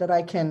that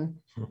I can,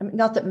 I mean,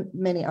 not that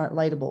many aren't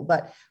lightable,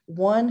 but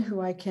one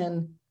who I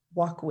can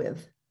walk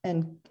with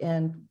and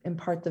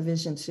impart the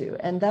vision to.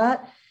 And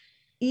that,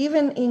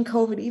 even in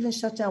COVID, even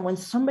shut down, when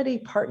somebody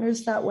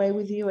partners that way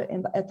with you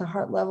at the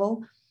heart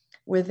level,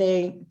 where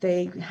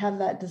they have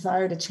that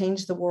desire to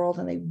change the world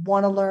and they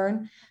want to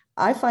learn,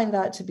 I find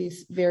that to be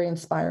very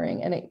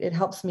inspiring. And it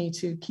helps me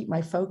to keep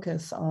my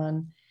focus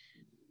on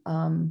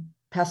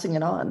passing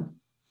it on.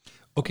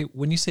 Okay,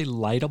 when you say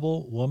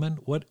lightable woman,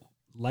 what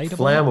lightable?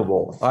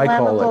 Flammable. I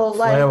call it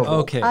like, flammable.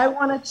 Okay. I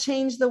want to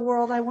change the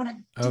world. I want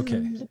to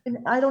do,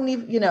 I don't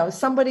even,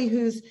 somebody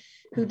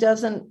who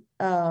doesn't,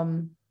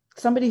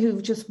 somebody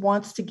who just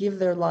wants to give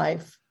their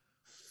life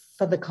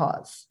for the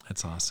cause.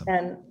 That's awesome.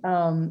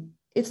 And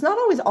it's not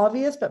always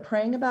obvious, but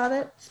praying about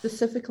it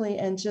specifically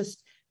and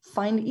just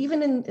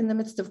even in the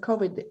midst of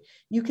COVID,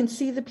 you can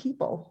see the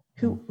people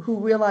who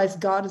realize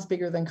God is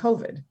bigger than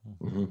COVID.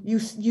 Mm-hmm.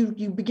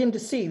 You begin to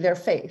see their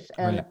faith.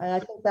 And, right. and I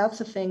think that's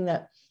the thing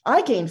that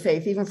I gained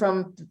faith, even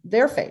from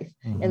their faith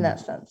in that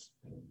sense.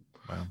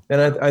 Wow.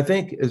 And I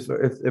think if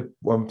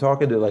I'm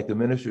talking to like the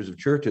ministers of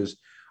churches,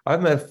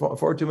 I've met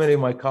far too many of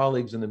my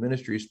colleagues in the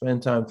ministry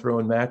spend time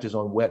throwing matches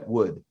on wet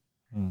wood,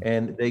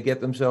 and they get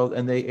themselves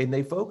and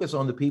they focus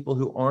on the people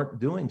who aren't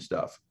doing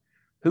stuff.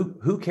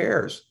 Who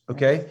cares?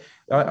 Okay.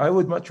 I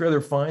would much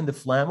rather find the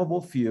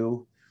flammable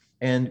few,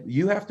 and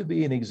you have to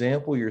be an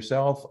example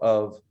yourself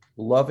of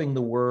loving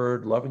the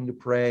word, loving to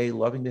pray,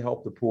 loving to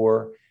help the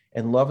poor,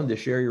 and loving to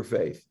share your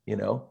faith,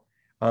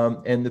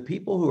 and the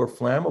people who are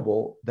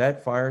flammable,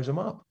 that fires them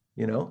up,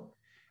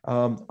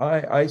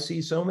 I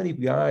see so many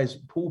guys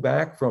pull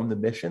back from the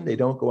mission. They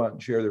don't go out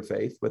and share their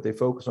faith, but they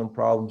focus on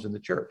problems in the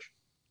church.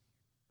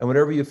 And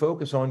whatever you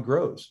focus on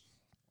grows.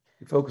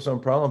 You focus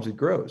on problems, it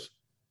grows,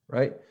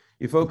 right?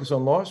 You focus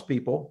on lost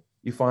people,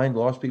 you find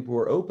lost people who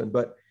are open,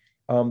 but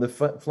the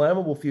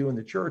flammable few in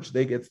the church,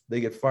 they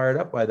get fired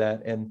up by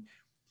that. And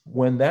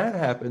when that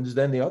happens,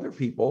 then the other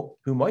people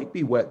who might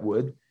be wet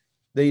wood,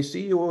 they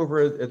see you over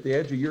at the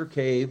edge of your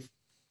cave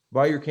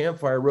by your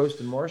campfire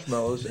roasting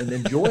marshmallows and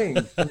enjoying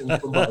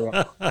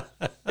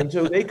and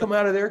so they come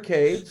out of their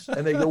caves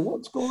and they go,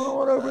 what's going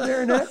on over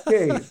there in that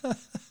cave?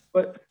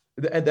 But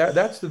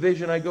that's the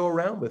vision I go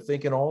around with,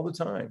 thinking all the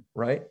time,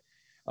 right?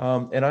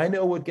 And I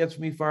know what gets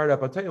me fired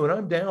up. I'll tell you, when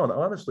I'm down,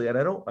 honestly, and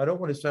I don't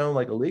want to sound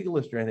like a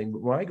legalist or anything,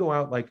 but when I go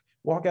out, like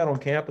walk out on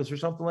campus or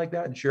something like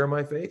that and share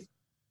my faith,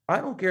 I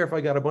don't care if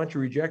I got a bunch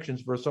of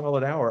rejections for a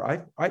solid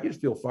hour. I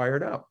just feel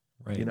fired up,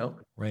 right.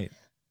 Right.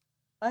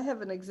 I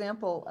have an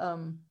example.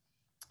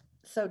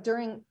 So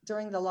during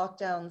the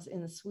lockdowns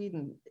in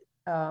Sweden,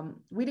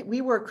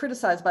 we were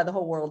criticized by the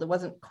whole world. It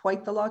wasn't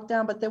quite the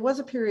lockdown, but there was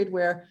a period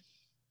where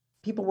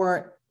people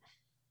weren't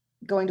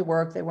going to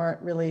work. They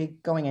weren't really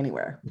going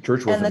anywhere. The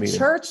church wasn't and the meeting.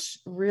 Church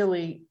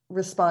really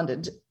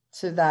responded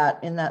to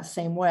that in that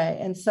same way.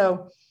 And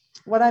so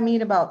what I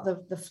mean about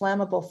the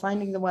flammable,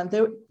 finding the one,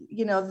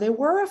 there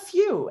were a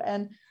few.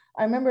 And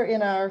I remember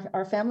in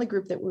our family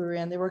group that we were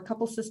in, there were a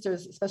couple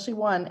sisters, especially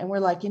one, and we're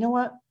like, you know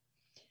what?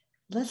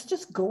 Let's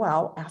just go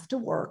out after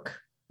work,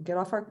 get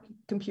off our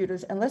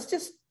computers, and let's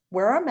just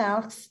wear our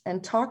masks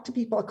and talk to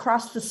people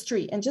across the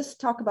street and just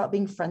talk about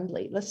being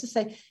friendly. Let's just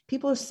say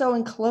people are so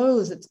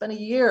enclosed. It's been a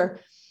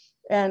year.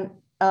 And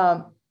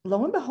lo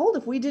and behold,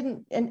 if we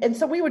didn't, and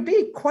so we would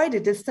be quite a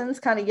distance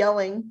kind of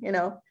yelling,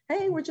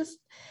 hey,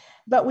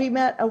 but we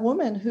met a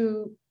woman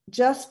who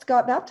just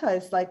got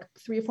baptized like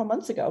 3 or 4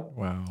 months ago.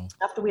 Wow.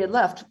 After we had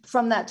left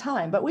from that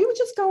time. But we would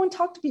just go and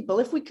talk to people.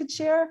 If we could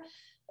share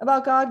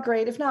about God,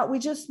 great. If not, we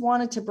just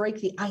wanted to break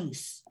the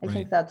ice. I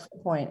think that's the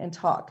point, and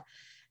talk.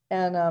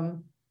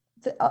 And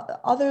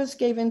others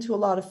gave into a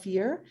lot of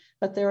fear,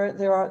 but there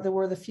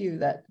were the few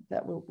that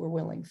were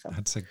willing. So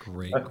that's a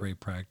great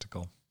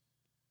practical.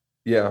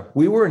 Yeah,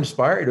 we were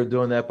inspired of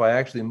doing that by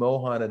actually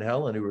Mohan and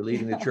Helen, who were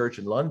leading the church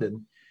in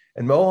London.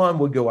 And Mohan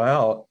would go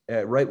out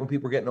right when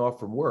people were getting off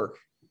from work,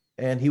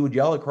 and he would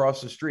yell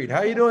across the street,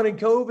 "How you doing in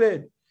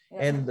COVID?" Yeah.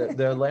 And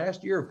the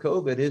last year of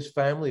COVID, his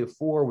family of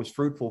 4 was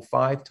fruitful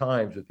 5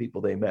 times with people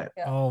they met.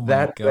 Yeah. Oh my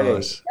that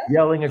gosh! Way,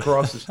 yelling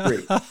across the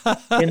street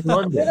in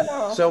London.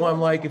 So I'm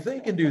like, if they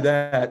can do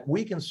that,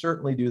 we can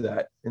certainly do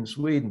that in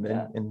Sweden.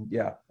 And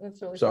yeah,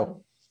 it's really so. fun.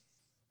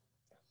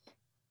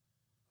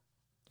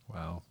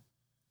 Wow.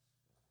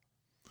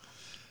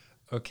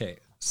 Okay,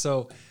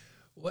 so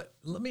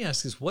let me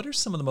ask you this: what are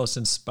some of the most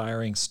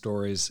inspiring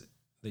stories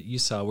that you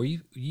saw where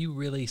you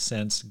really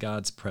sensed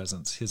God's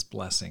presence, His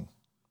blessing,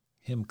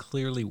 Him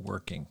clearly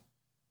working?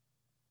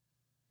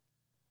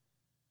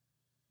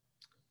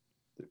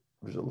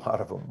 There's a lot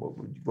of them.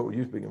 What were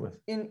you speaking with?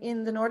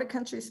 In the Nordic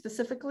countries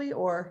specifically,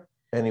 or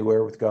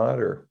anywhere with God,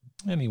 or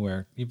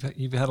anywhere?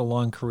 You've had a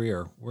long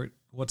career.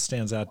 What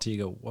stands out to you?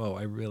 Go, whoa!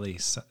 I really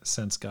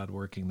sense God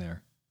working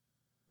there.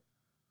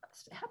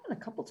 It happened a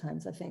couple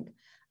times, I think.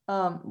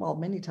 Well,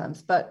 many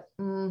times, but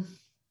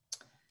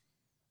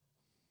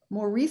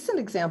more recent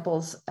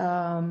examples.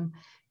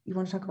 You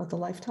want to talk about the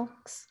Life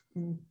Talks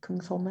in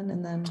Kungsholmen,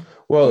 and then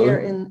here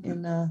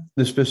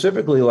in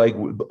specifically like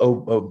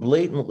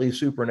blatantly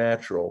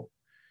supernatural.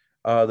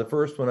 The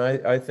first one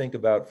I think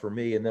about for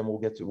me, and then we'll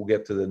get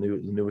to the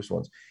newest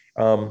ones.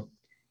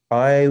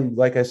 I,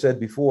 like I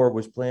said before,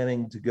 was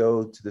planning to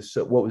go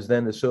to what was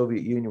then the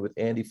Soviet Union with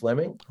Andy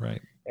Fleming,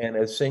 right, and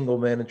as single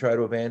men and try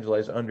to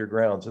evangelize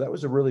underground. So that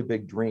was a really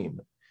big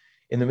dream.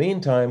 In the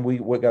meantime, we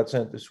got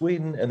sent to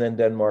Sweden and then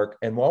Denmark.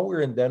 And while we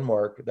were in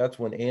Denmark, that's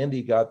when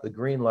Andy got the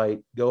green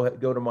light, go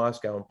to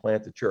Moscow and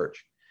plant the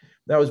church.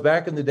 That was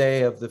back in the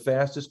day of the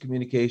fastest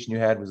communication you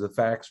had was a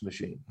fax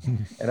machine.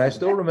 And I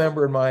still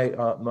remember in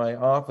my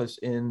office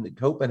in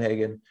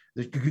Copenhagen,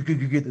 you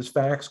get this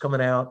fax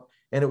coming out,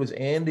 and it was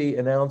Andy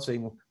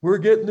announcing, "We're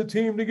getting the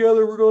team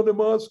together. We're going to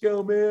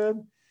Moscow,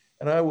 man."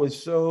 And I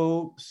was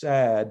so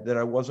sad that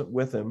I wasn't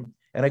with him.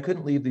 And I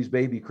couldn't leave these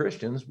baby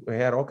Christians. We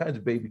had all kinds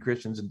of baby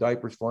Christians and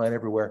diapers flying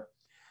everywhere.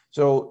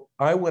 So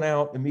I went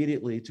out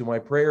immediately to my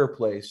prayer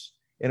place,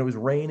 and it was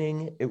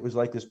raining. It was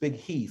like this big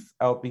heath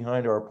out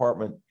behind our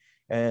apartment.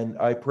 And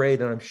I prayed,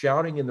 and I'm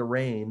shouting in the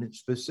rain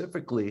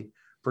specifically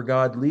for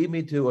God, lead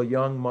me to a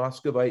young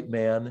Muscovite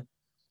man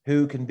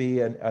who can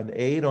be an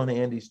aide on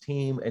Andy's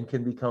team and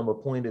can become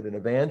appointed an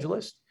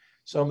evangelist,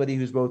 somebody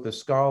who's both a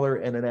scholar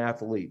and an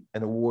athlete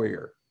and a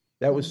warrior.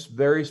 That was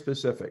very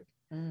specific.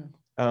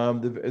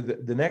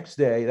 The next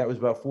day, that was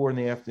about 4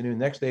 p.m.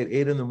 Next day at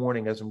 8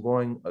 a.m, as I'm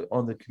going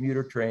on the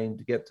commuter train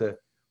to get to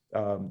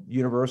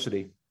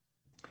university,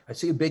 I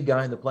see a big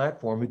guy on the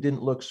platform who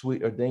didn't look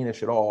sweet or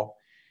Danish at all.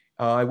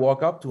 I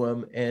walk up to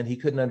him, and he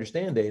couldn't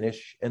understand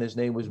Danish, and his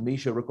name was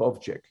Misha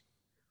Rakovchik.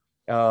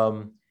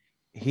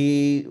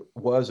 He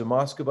was a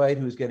Muscovite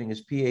who was getting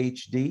his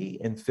PhD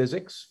in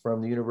physics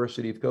from the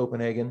University of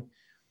Copenhagen.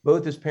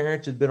 Both his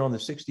parents had been on the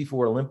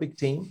 '64 Olympic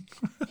team.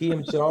 He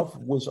himself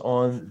was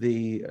on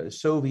the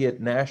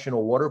Soviet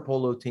national water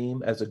polo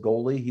team as a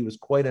goalie. He was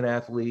quite an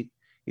athlete.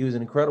 He was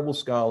an incredible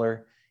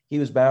scholar. He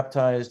was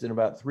baptized in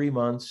about 3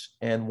 months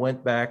and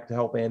went back to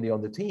help Andy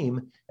on the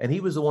team. And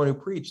he was the one who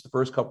preached the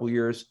first couple of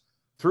years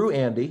through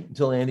Andy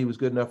until Andy was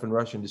good enough in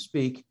Russian to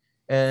speak.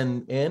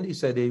 And Andy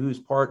said he was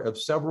part of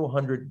several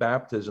hundred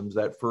baptisms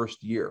that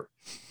first year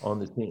on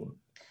the team.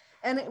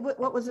 And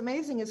what was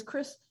amazing is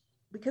Chris,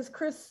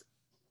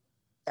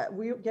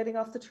 we were getting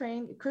off the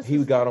train.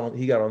 He got on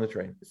the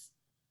train.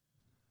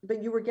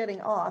 But you were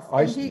getting off.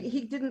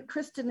 And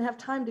Chris didn't have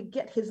time to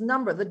get his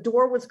number. The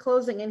door was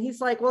closing, and he's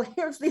like, well,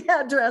 here's the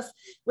address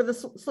with a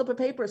slip of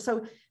paper.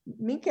 So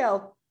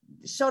Mikael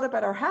showed up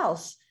at our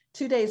house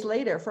 2 days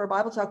later for a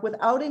Bible talk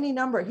without any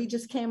number. He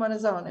just came on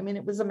his own. I mean,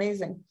 it was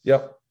amazing.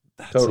 Yep.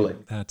 Totally.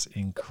 That's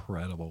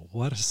incredible.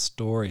 What a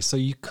story. So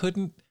you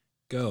couldn't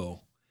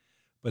go,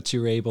 but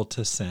you were able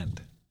to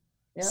send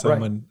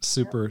someone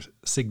super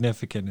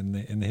significant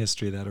in the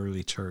history of that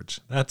early church.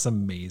 That's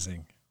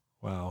amazing.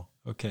 Wow.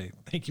 Okay.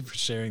 Thank you for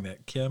sharing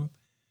that, Kim.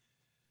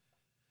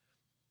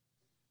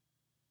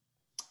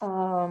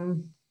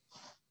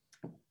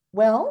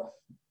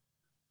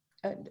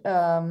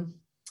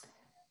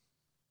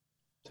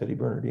 Teddy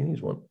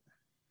Bernardini's one.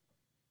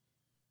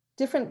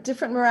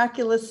 Different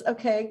miraculous.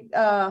 Okay.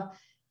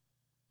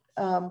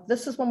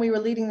 This is when we were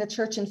leading the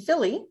church in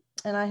Philly,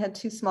 and I had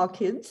 2 small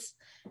kids,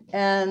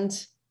 and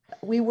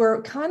we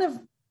were kind of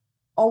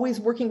always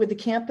working with the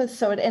campus.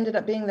 So it ended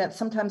up being that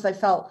sometimes I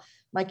felt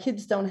my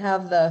kids don't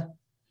have the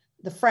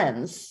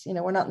friends,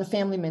 we're not in the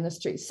family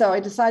ministry. So I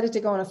decided to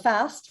go on a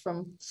fast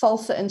from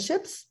salsa and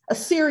chips, a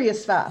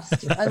serious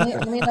fast.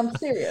 I mean, I'm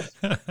serious.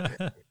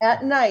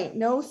 At night,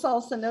 no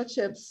salsa, no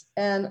chips,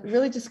 and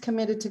really just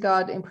committed to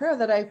God in prayer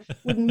that I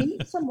would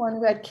meet someone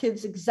who had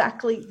kids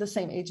exactly the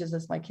same ages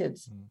as my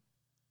kids.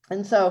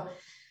 And so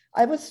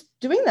I was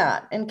doing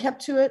that and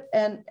kept to it.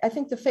 And I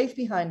think the faith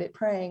behind it,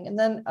 praying. And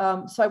then,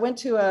 so I went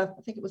to I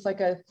think it was like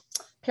a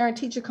parent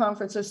teacher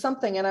conference or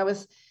something. And I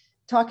was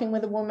talking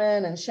with a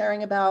woman and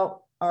sharing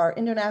about our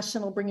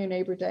International Bring Your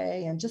Neighbor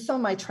Day and just some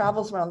of my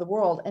travels around the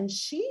world. And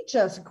she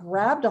just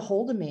grabbed a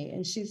hold of me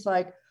and she's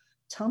like,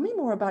 tell me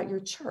more about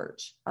your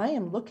church. I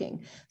am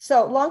looking.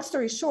 So long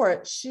story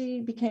short,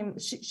 she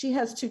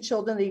has 2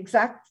 children, the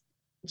exact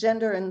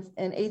gender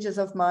and ages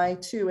of my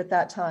 2 at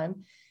that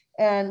time.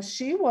 And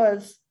she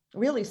was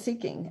really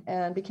seeking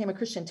and became a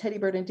Christian, Teddy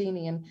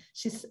Bernardini, and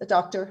she's a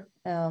doctor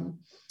and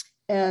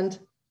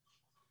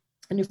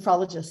a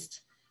nephrologist.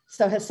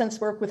 So has since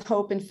worked with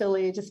Hope in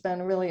Philly, just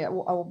been really a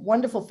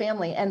wonderful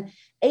family. And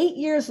 8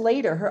 years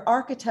later, her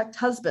architect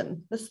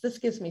husband, this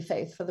gives me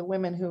faith for the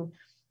women who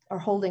are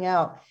holding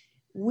out.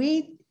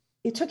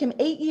 It took him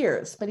 8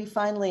 years, but he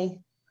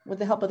finally, with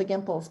the help of the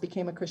Gimpels,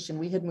 became a Christian.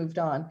 We had moved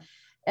on.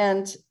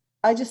 And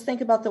I just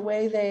think about the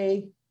way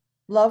they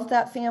loved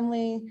that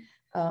family,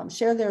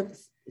 share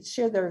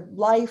their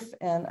life.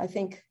 And I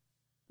think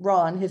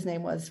Ron, his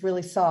name was,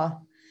 really saw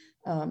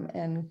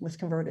and was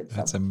converted.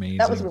 That's amazing.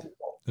 That was really cool.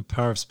 The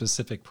power of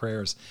specific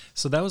prayers.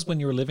 So that was when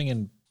you were living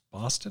in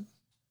Boston?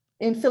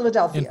 In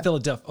Philadelphia. In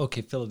Philadelphia.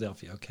 Okay,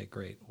 Philadelphia. Okay,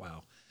 great.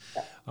 Wow.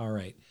 All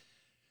right.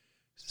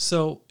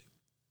 So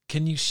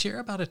can you share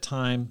about a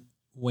time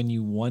when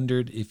you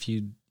wondered if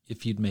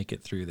you'd make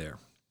it through there?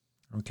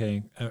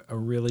 Okay. A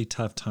really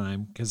tough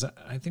time, because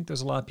I think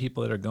there's a lot of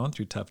people that are going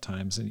through tough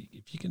times. And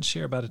if you can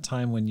share about a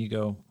time when you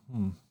go,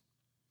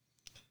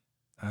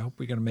 I hope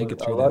we're going to make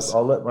it through this.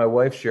 I'll let my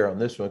wife share on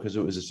this one because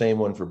it was the same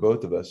one for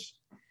both of us.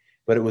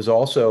 But it was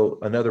also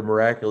another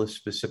miraculous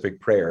specific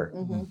prayer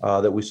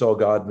that we saw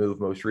God move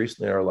most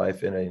recently in our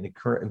life in an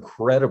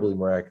incredibly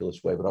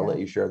miraculous way. But I'll let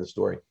you share the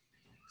story.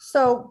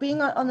 So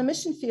being on the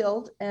mission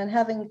field and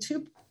having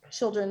 2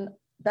 children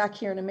back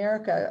here in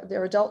America,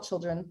 they're adult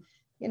children,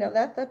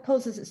 that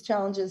poses its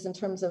challenges in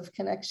terms of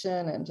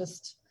connection and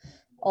just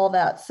all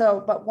that.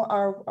 So, but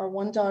our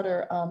one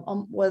daughter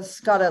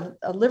got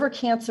a liver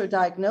cancer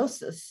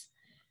diagnosis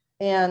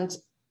and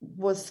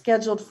was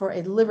scheduled for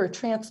a liver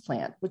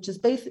transplant, which is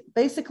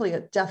basically a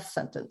death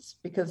sentence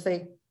because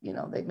they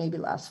maybe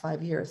last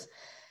 5 years.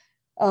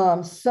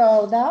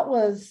 So that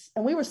was,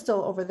 and we were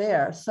still over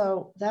there.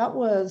 So that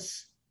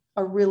was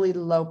a really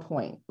low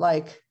point,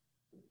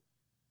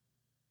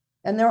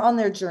 and they're on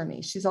their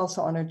journey. She's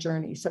also on her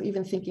journey. So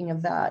even thinking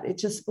of that, it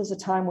just was a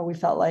time where we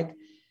felt like,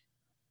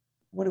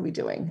 what are we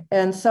doing?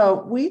 And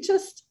so we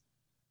just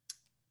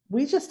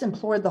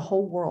implored the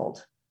whole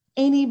world,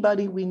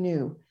 anybody we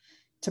knew,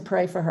 to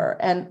pray for her.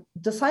 And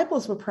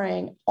disciples were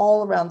praying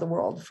all around the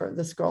world for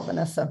this girl,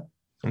 Vanessa.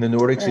 And the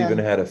Nordics even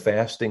had a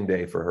fasting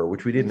day for her,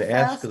 which we didn't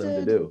ask them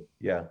to do.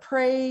 Yeah.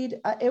 Prayed.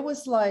 It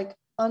was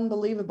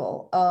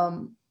unbelievable.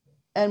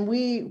 And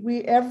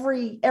we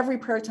every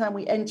prayer time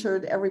we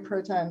entered, every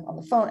prayer time on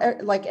the phone,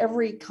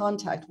 every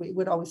contact, we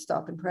would always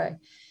stop and pray.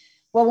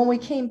 Well, when we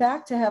came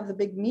back to have the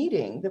big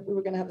meeting, that we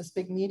were going to have this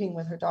big meeting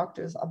with her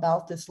doctors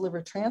about this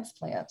liver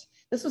transplant,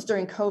 this was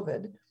during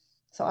COVID.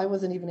 So I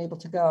wasn't even able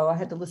to go. I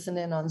had to listen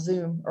in on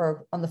Zoom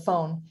or on the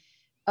phone.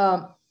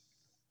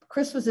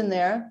 Chris was in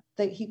there.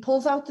 He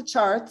pulls out the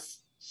charts.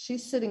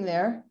 She's sitting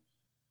there.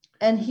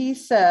 And he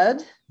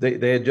said...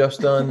 They had just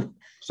done...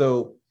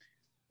 So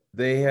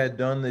they had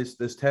done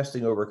this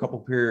testing over a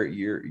couple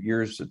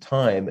years of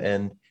time.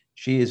 And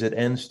she is at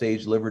end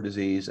stage liver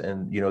disease.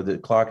 And, the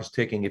clock is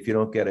ticking. If you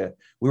don't get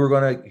we were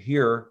going to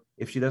hear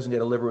if she doesn't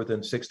get a liver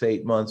within 6 to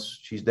 8 months,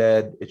 she's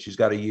dead. If she's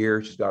got a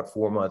year, she's got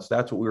 4 months.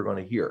 That's what we were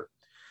going to hear.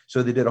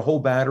 So they did a whole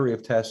battery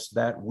of tests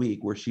that week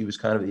where she was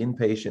kind of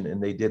inpatient,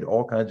 and they did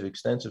all kinds of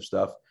extensive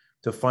stuff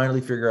to finally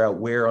figure out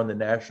where on the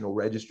national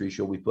registry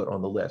shall we put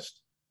on the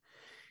list.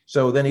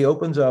 So then he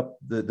opens up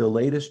the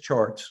latest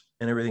charts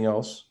and everything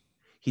else.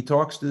 He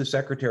talks to the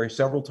secretary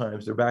several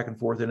times. They're back and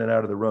forth in and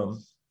out of the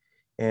room.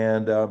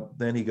 And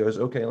then he goes,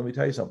 okay, let me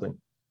tell you something.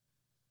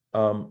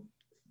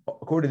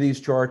 According to these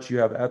charts, you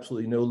have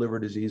absolutely no liver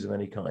disease of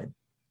any kind.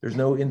 There's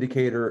no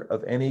indicator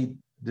of any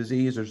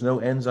disease. There's no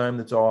enzyme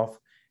that's off.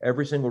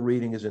 Every single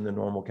reading is in the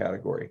normal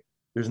category.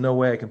 There's no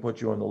way I can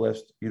put you on the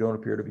list. You don't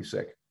appear to be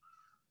sick.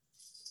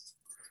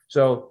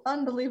 So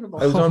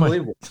unbelievable. It was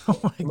unbelievable. Oh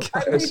my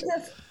gosh.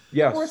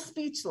 Yes. We're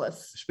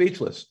speechless.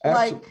 Speechless.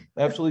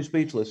 Absolutely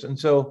speechless.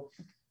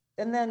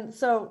 And then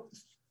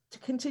to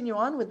continue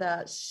on with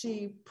that,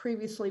 she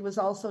previously was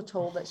also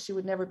told that she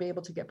would never be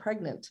able to get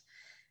pregnant.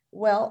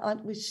 Well,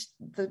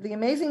 the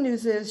amazing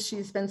news is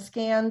she's been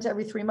scanned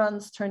every 3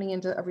 months, turning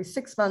into every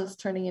 6 months,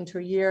 turning into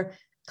a year.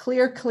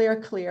 Clear.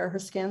 Her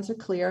scans are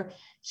clear.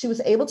 She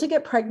was able to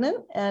get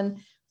pregnant and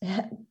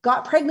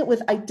got pregnant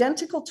with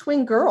identical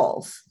twin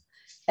girls.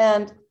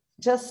 And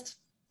just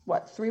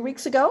 3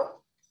 weeks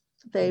ago,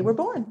 they were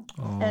born.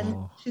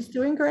 And she's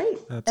doing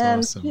great. That's and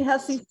awesome. She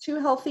has these 2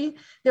 healthy,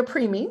 they're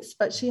preemies,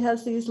 but she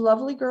has these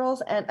lovely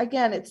girls. And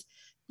again,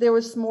 there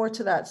was more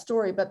to that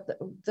story, but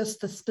just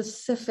the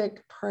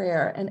specific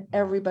prayer and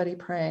everybody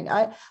praying.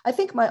 I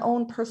think my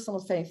own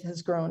personal faith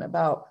has grown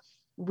about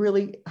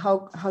really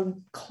how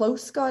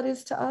close God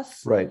is to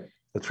us. Right.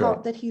 That's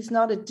right. That he's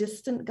not a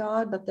distant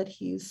God, but that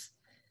he's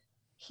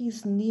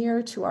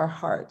near to our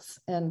hearts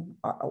and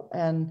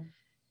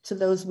to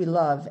those we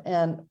love.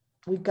 And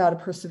we've got to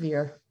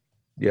persevere.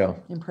 Yeah.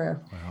 In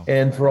prayer. Wow.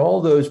 And for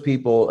all those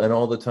people and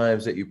all the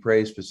times that you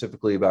pray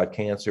specifically about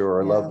cancer or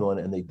a loved one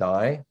and they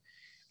die,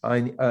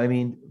 I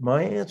mean,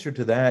 my answer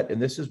to that, and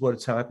this is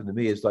what's happened to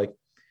me, is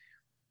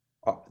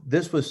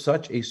this was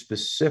such a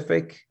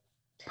specific,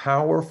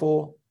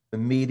 powerful,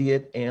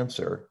 immediate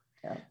answer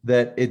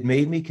that it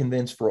made me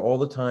convinced for all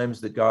the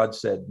times that God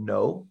said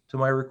no to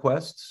my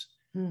requests.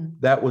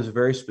 That was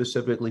very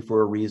specifically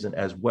for a reason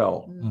as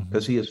well,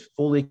 because he is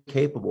fully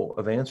capable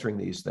of answering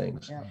these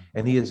things.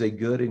 And he is a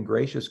good and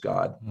gracious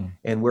God.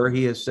 And where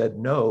he has said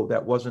no,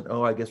 that wasn't,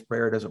 I guess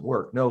prayer doesn't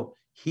work. No,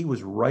 he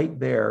was right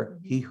there.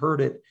 He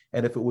heard it.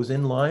 And if it was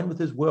in line with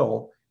his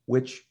will,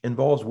 which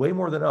involves way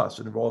more than us,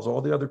 it involves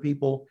all the other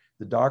people,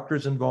 the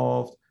doctors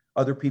involved,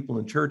 other people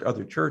in church,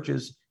 other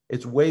churches,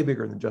 it's way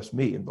bigger than just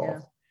me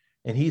involved.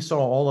 And he saw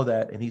all of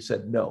that and he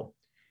said no.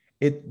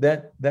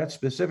 That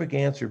specific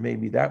answer made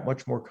me that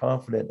much more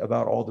confident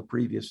about all the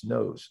previous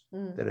no's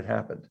that had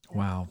happened.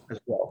 Wow. As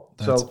well.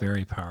 That's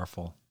very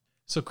powerful.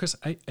 So Chris,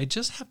 I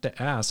just have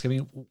to ask, I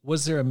mean,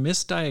 was there a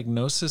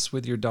misdiagnosis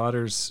with your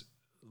daughter's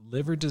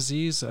liver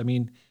disease? I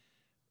mean,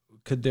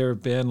 could there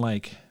have been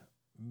like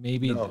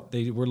maybe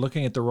they were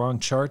looking at the wrong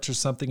charts or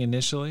something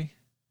initially?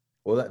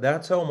 Well,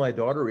 that's how my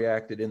daughter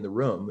reacted in the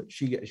room.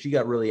 She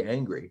got really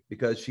angry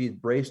because she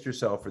had braced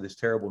herself for this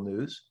terrible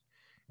news.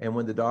 And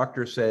when the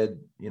doctor said,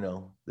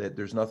 that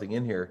there's nothing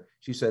in here,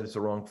 she said it's the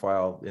wrong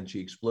file, and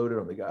she exploded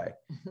on the guy.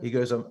 He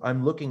goes,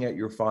 I'm looking at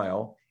your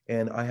file,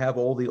 and I have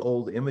all the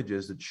old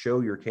images that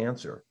show your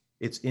cancer.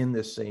 It's in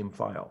this same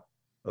file.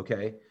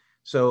 Okay.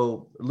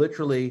 So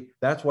literally,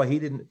 that's why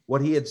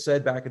what he had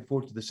said back and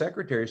forth to the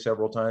secretary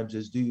several times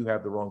is, do you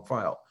have the wrong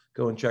file?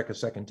 Go and check a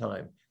second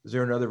time. Is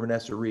there another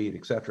Vanessa Reed,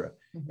 et cetera?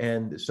 Mm-hmm.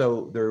 And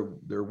so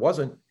there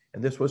wasn't,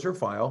 and this was her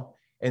file.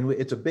 And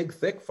it's a big,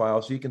 thick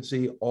file, so you can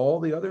see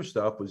all the other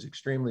stuff was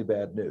extremely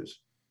bad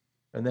news,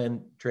 and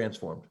then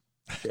transformed.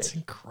 That's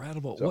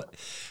incredible. So,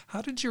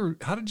 how did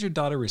your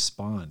daughter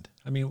respond?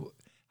 I mean,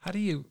 how do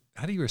you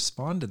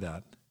respond to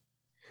that?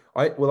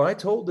 I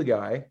told the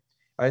guy,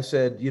 I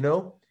said,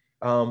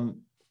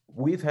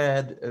 we've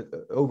had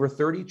over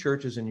 30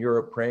 churches in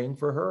Europe praying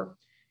for her,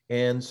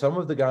 and some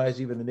of the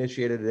guys even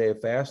initiated a day of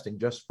fasting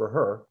just for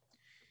her.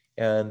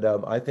 And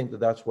I think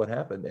that's what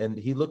happened. And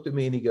he looked at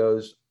me and he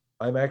goes,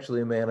 I'm actually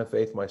a man of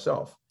faith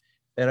myself.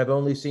 And I've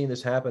only seen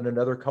this happen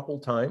another couple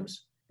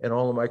times in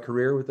all of my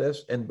career with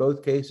this. In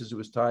both cases, it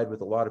was tied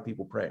with a lot of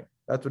people praying.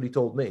 That's what he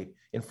told me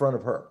in front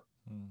of her.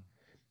 Mm.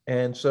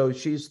 And so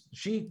she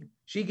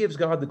gives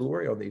God the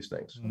glory on these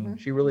things. Mm.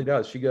 She really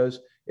does. She goes,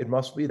 it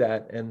must be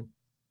that. And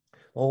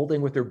the whole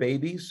thing with her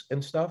babies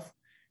and stuff,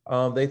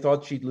 they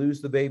thought she'd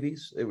lose the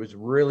babies. It was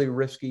really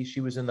risky.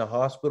 She was in the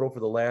hospital for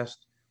the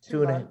last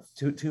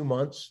 2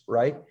 months,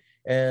 right?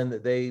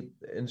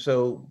 And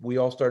so we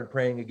all started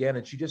praying again,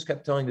 and she just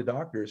kept telling the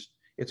doctors,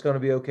 it's going to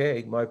be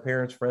okay. My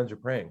parents' friends are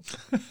praying.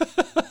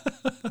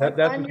 That's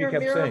I'm what your she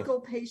kept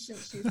miracle saying. Patient,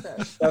 she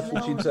said. That's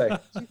what she'd say.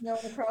 She's known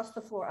across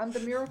the floor. I'm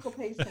the miracle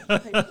patient.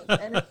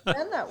 And it's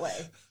been that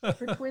way.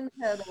 Her twins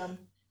had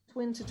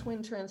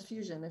twin-to-twin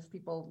transfusion. If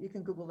you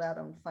can Google that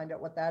and find out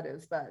what that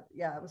is. But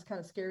yeah, it was kind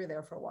of scary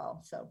there for a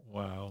while. So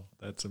wow,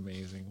 that's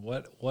amazing.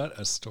 What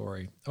a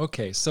story.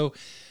 Okay, so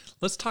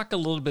let's talk a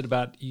little bit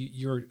about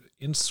you're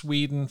in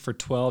Sweden for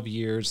 12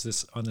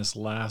 years. On this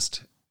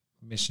last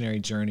missionary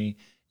journey,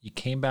 you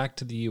came back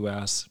to the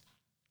U.S.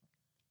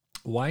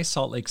 Why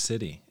Salt Lake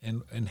City,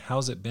 and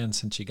how's it been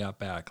since you got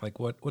back? Like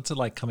what's it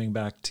like coming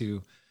back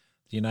to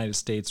the United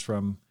States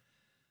from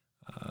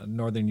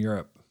Northern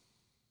Europe?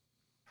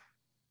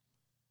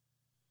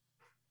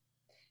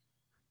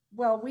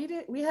 Well, we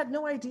had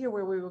no idea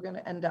where we were going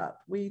to end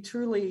up. We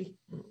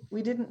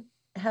didn't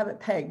have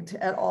it pegged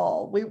at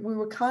all. We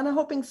were kind of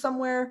hoping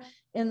somewhere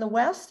in the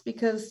West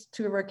because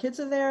 2 of our kids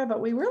are there, but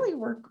we really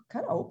were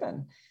kind of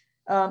open.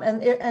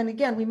 And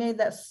again, we made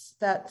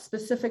that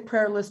specific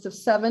prayer list of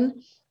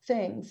 7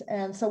 things.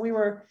 And so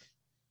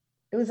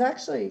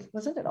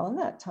wasn't it on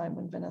that time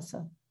when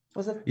Vanessa,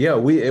 was it? Yeah,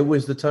 it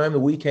was the time that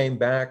we came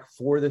back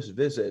for this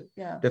visit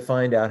to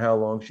find out how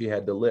long she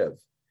had to live.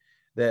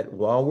 That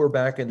while we're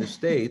back in the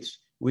States,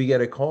 we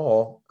get a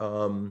call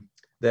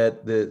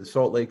that the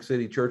Salt Lake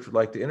City church would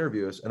like to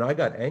interview us. And I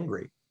got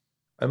angry.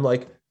 I'm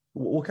like,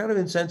 what kind of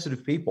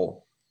insensitive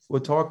people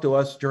would talk to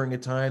us during a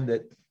time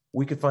that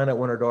we could find out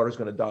when our daughter's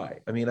going to die?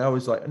 I mean, I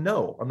was like,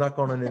 no, I'm not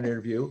going on an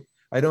interview.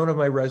 I don't have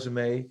my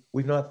resume.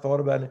 We've not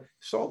thought about it.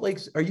 Salt Lake,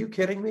 are you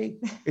kidding me?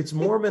 It's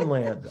Mormon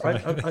land.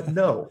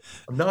 No,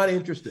 I'm not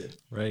interested.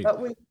 Right.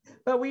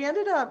 But we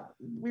ended up,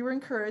 we were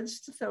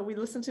encouraged. So we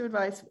listened to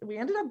advice. We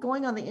ended up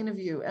going on the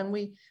interview, and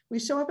we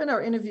show up in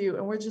our interview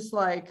and we're just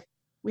like,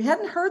 we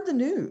hadn't heard the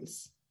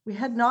news. We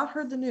had not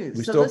heard the news.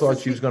 We still thought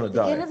she was going to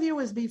die. The interview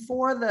was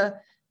before the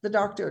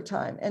doctor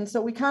time. And so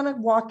we kind of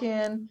walk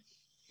in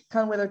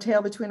kind of with our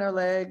tail between our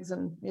legs,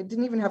 and it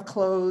didn't even have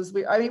clothes.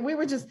 We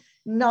were just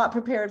not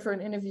prepared for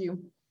an interview,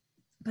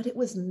 but it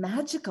was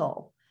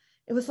magical.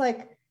 It was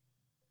like,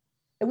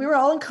 we were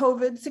all in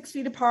COVID, 6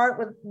 feet apart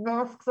with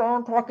masks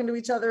on, talking to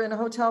each other in a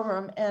hotel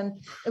room.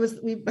 And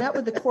we met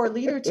with the core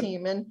leader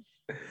team, and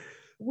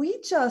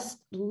we just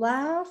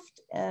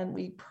laughed and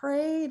we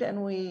prayed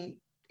and we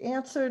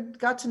answered,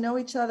 got to know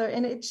each other.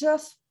 And it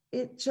just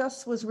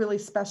was really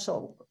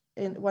special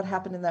in what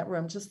happened in that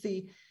room, just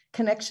the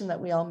connection that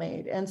we all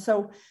made. And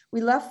so we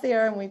left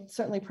there, and we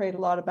certainly prayed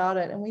a lot about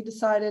it. And we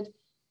decided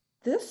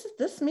this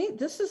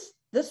is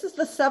the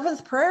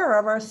 7th prayer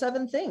of our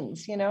 7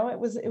 things. It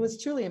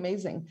was truly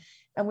amazing.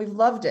 And we've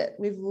loved it.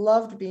 We've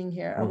loved being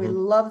here, and we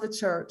love the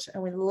church,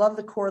 and we love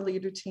the core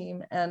leader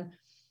team. And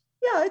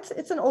yeah,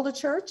 it's an older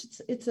church.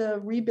 It's a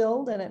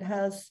rebuild, and it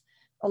has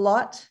a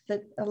lot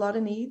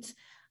of needs.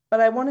 But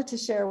I wanted to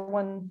share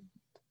one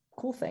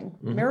cool thing,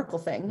 miracle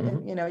thing.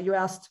 And, you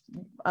asked,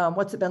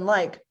 what's it been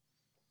like?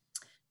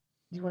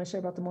 Do you want to share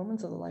about the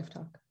Mormons or the Life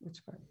Talk?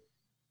 Which part?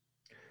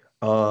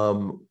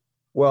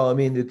 Well, I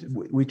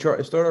mean, we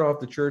started off,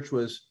 the church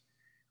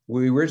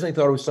we originally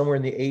thought it was somewhere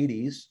in the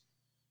 80s,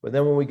 but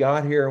then when we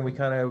got here and we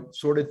kind of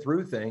sorted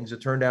through things,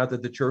 it turned out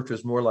that the church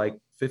was more like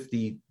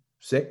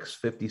 56,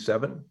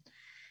 57,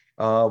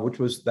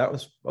 that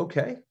was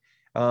okay.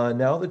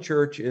 Now the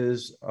church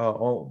is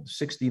all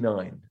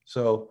 69.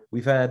 So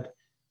we've been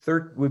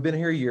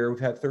here a year. We've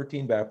had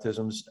 13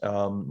 baptisms.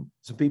 Some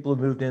people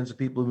have moved in, some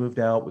people have moved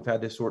out. We've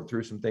had to sort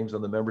through some things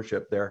on the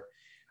membership there.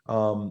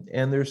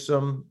 And there's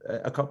one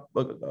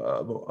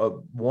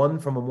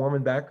from a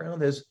Mormon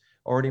background has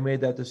already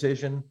made that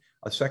decision.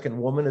 A second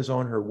woman is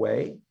on her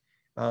way.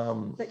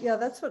 Yeah,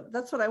 that's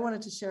what I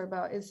wanted to share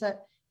about, is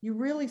that you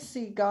really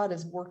see God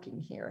is working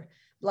here.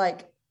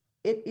 Like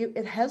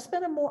it has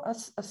been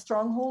a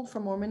stronghold for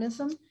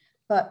Mormonism,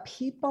 but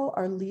people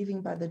are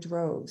leaving by the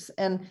droves.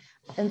 And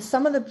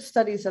some of the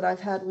studies that I've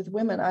had with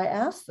women, I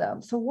asked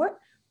them, so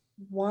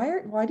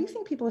why do you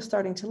think people are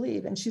starting to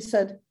leave? And she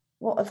said,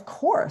 well, of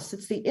course,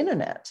 it's the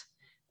internet.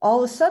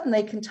 All of a sudden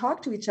they can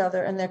talk to each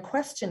other and they're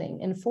questioning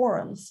in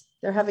forums.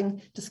 They're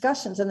having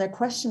discussions and they're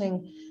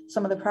questioning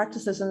some of the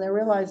practices and they're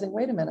realizing,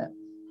 wait a minute,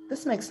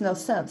 this makes no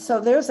sense. So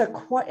there's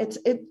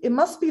it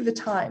must be the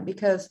time,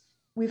 because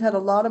we've had a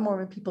lot of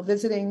Mormon people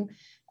visiting,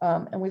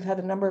 and we've had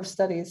a number of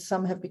studies.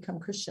 Some have become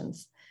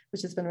Christians,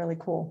 which has been really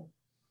cool.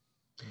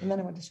 And then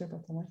I want to share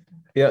about the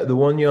lifetime. Yeah, the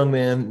one young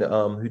man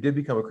who did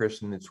become a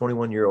Christian, the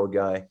 21-year-old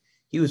guy,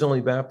 he was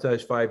only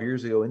baptized 5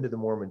 years ago into the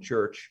Mormon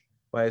church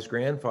by his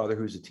grandfather,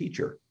 who's a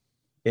teacher.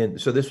 And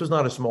so this was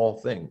not a small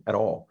thing at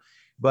all.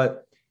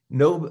 But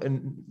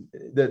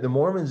the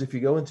Mormons, if you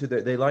go into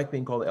they like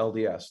being called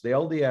LDS. The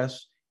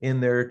LDS in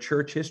their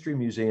church history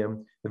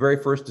museum, the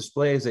very first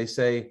display is they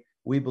say,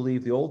 we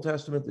believe the Old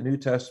Testament, the New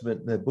Testament,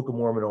 and the Book of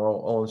Mormon are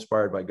all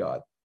inspired by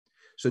God.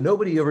 So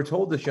nobody ever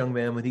told this young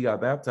man when he got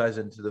baptized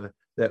into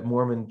that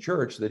Mormon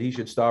church that he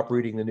should stop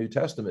reading the New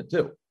Testament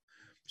too.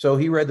 So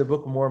he read the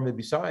Book of Mormon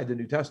beside the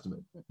New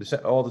Testament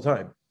all the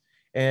time.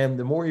 And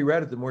the more he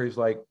read it, the more he's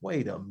like,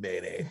 wait a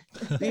minute,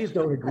 these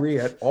don't agree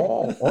at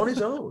all on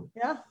his own.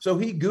 Yeah. So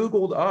he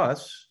Googled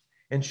us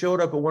and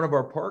showed up at one of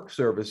our park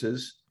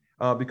services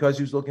because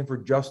he was looking for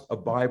just a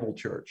Bible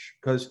church.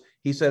 Because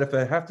he said, if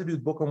I have to do the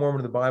Book of Mormon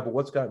in the Bible,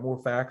 what's got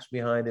more facts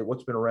behind it?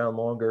 What's been around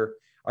longer?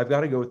 I've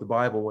got to go with the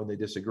Bible when they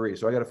disagree.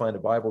 So I got to find a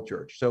Bible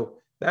church. So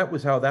that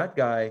was how that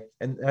guy,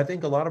 and I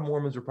think a lot of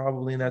Mormons are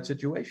probably in that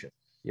situation,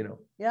 you know.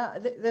 Yeah,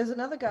 there's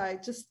another guy,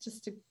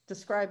 just to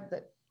describe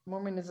that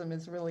Mormonism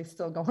is really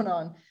still going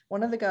on.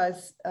 One of the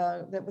guys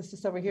that was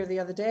just over here the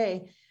other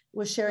day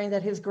was sharing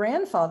that his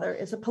grandfather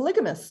is a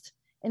polygamist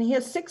and he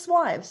has 6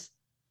 wives.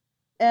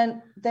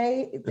 And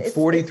it's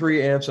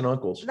 43 aunts and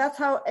uncles. That's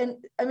how, and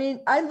I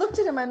mean, I looked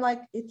at him, I'm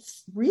like,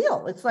 it's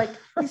real. It's like,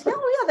 oh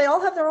yeah, they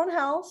all have their own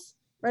house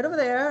right over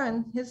there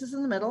and his is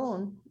in the middle.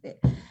 And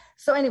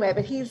so anyway,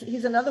 but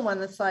he's another one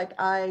that's like,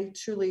 I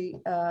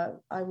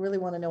really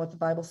want to know what the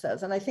Bible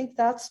says. And I think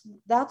that's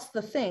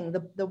the thing.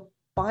 The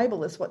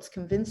Bible is what's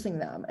convincing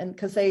them, and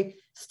because they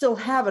still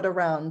have it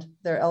around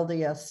their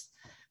LDS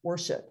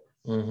worship.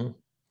 Mm-hmm.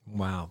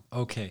 Wow.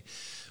 Okay.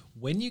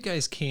 When you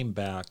guys came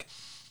back,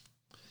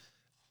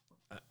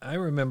 I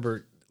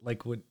remember,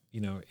 like, what,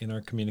 you know, in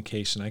our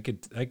communication, I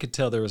could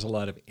tell there was a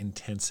lot of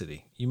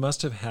intensity. You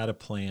must have had a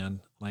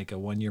plan, like a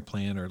 1-year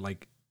plan, or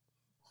like,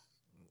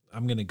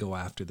 I'm going to go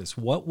after this.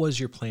 What was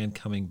your plan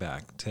coming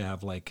back to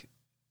have like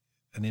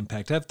an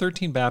impact? To have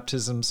 13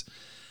 baptisms,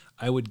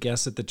 I would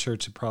guess that the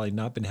church had probably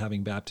not been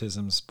having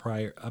baptisms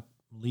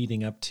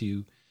leading up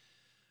to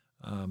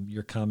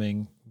your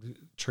coming. The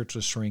church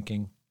was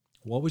shrinking.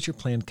 What was your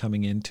plan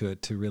coming into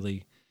it to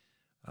really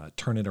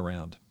turn it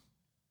around?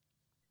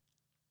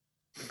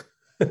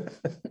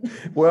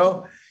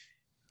 Well,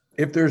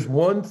 if there's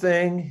one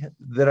thing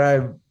that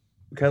I've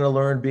kind of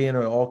learned being in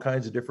all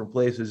kinds of different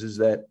places, is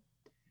that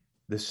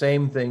the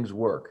same things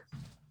work.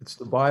 It's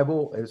the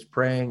Bible, it's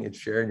praying, it's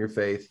sharing your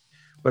faith,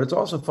 but it's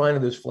also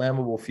finding those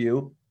flammable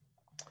few.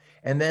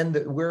 And then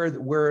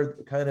where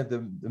kind of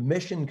the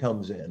mission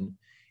comes in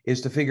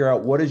is to figure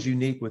out what is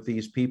unique with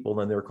these people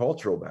and their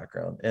cultural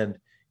background. And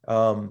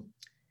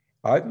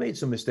I've made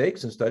some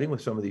mistakes in studying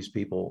with some of these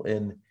people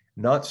in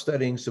not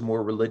studying some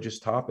more religious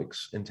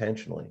topics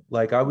intentionally.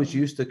 Like, I was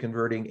used to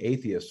converting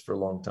atheists for a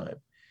long time.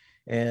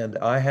 And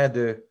I had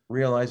to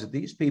realize that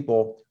these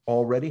people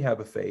already have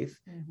a faith,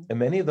 mm-hmm. and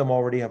many of them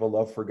already have a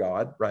love for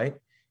God, right?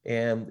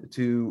 And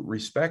to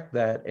respect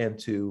that and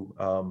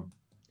to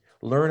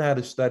learn how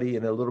to study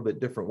in a little bit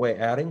different way,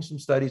 adding some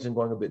studies and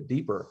going a bit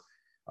deeper.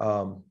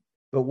 But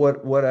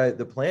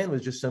the plan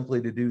was just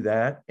simply to do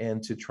that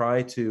and to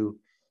try to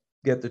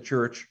get the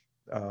church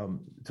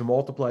to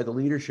multiply the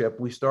leadership.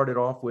 We started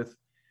off with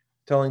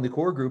telling the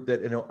core group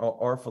that, you know,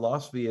 our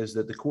philosophy is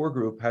that the core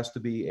group has to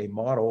be a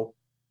model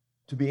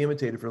to be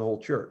imitated for the whole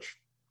church.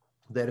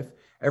 That if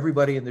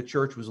everybody in the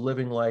church was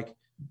living like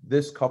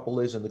this couple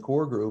is in the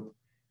core group,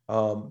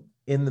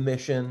 in the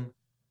mission,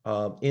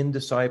 in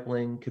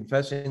discipling,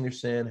 confessing their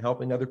sin,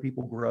 helping other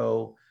people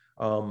grow,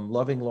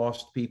 loving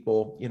lost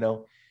people, you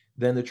know,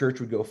 then the church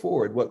would go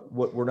forward.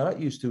 What we're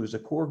not used to is a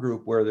core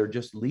group where they're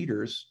just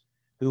leaders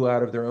who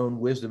out of their own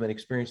wisdom and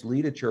experience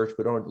lead a church,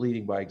 but aren't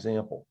leading by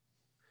example.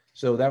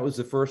 So that was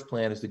the first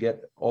plan, is to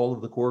get all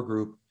of the core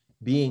group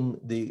being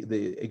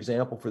the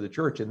example for the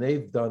church. And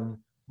they've done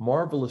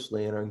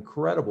marvelously and are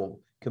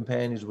incredible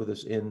companions with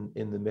us in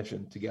the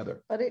mission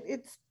together. But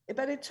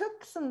it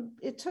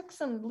took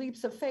some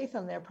leaps of faith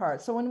on their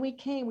part. So when we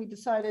came, we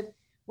decided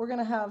we're going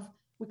to have,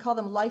 we call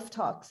them life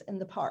talks in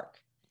the park,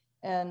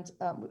 and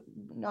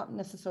not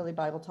necessarily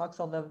Bible talks,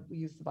 although we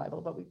use the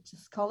Bible, but we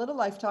just call it a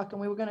life talk.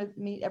 And we were going to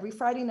meet every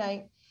Friday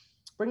night,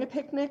 bring a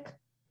picnic,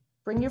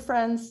 bring your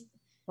friends.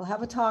 We'll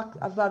have a talk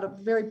about a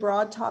very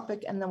broad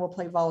topic, and then we'll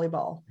play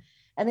volleyball.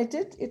 And it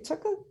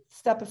took a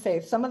step of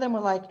faith. Some of them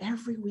were like,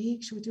 every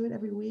week, should we do it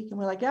every week? And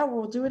we're like, yeah,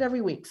 we'll do it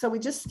every week. So we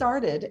just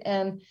started.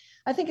 And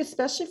I think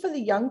especially for the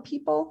young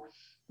people,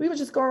 we would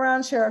just go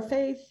around, share our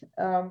faith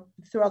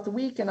throughout the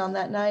week and on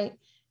that night.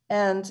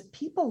 And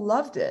people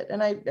loved it.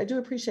 And I do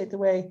appreciate the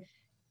way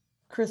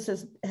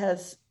Chris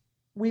has,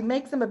 we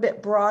make them a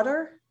bit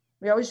broader.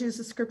 We always use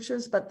the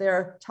scriptures, but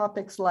they're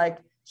topics like,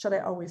 should I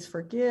always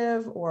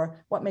forgive? Or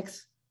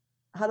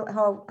how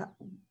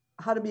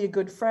to be a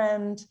good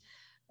friend?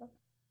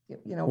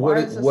 You know, what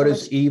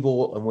is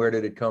evil and where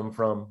did it come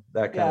from?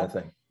 That kind of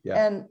thing.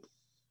 Yeah.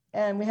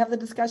 And we have the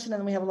discussion, and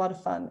then we have a lot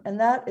of fun. And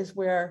that is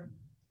where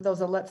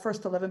those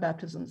first 11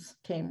 baptisms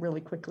came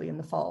really quickly in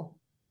the fall.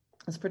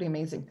 It's pretty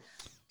amazing.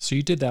 So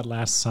you did that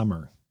last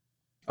summer.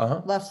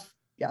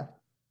 Yeah.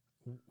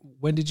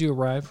 When did you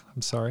arrive?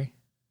 I'm sorry.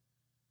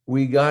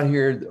 We got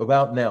here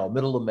about now,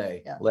 middle of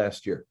May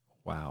last year.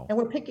 Wow. And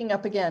we're picking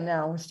up again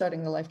now. We're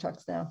starting the Life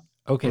Talks now.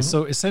 Okay.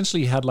 So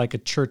essentially you had like a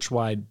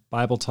church-wide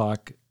Bible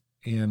talk,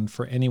 and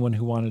for anyone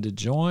who wanted to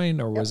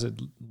join, or was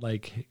it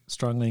like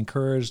strongly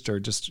encouraged, or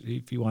just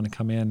if you want to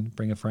come in,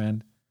 bring a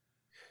friend?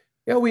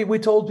 Yeah, we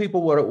told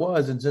people what it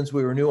was. And since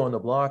we were new on the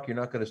block, you're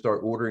not going to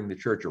start ordering the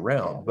church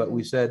around. But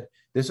we said,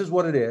 this is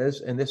what it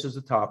is, and this is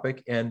the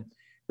topic. And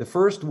the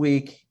first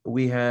week,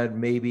 we had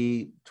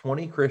maybe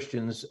 20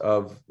 Christians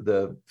of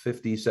the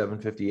 57,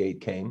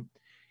 58 came,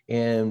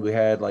 and we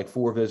had like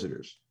 4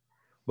 visitors.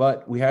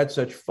 But we had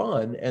such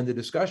fun, and the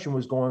discussion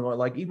was going on.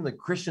 Like even the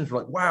Christians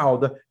were like, "Wow,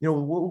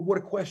 what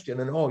a question!"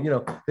 And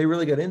they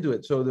really got into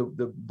it. So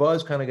the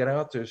buzz kind of got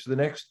out there. So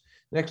the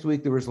next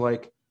week there was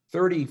like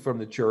 30 from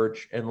the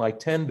church and like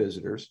 10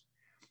 visitors,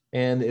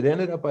 and it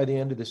ended up by the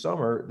end of the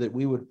summer that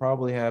we would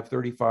probably have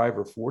 35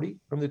 or 40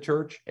 from the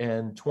church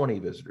and 20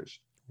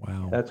 visitors.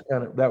 Wow,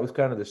 that was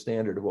kind of the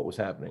standard of what was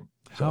happening.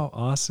 How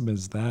awesome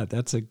is that?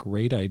 That's a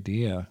great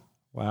idea.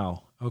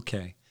 Wow.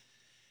 Okay,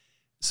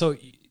 so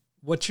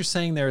what you're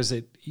saying there is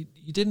that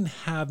you didn't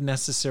have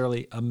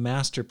necessarily a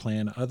master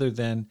plan other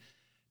than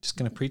just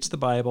going to preach the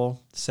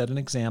Bible, set an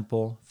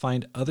example,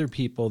 find other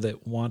people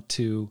that want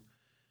to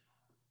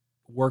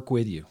work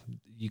with you.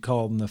 You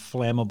call them the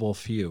flammable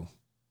few.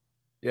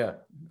 Yeah.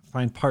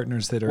 Find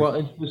partners that are... Well,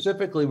 and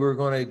specifically, we're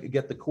going to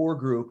get the core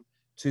group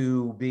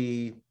to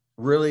be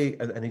really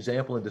an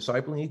example in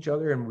discipling each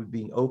other and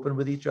being open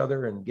with each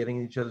other and getting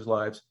in each other's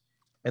lives,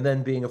 and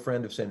then being a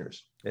friend of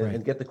sinners,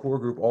 and get the core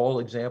group all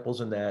examples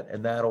in that,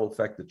 and that'll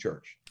affect the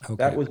church. Okay.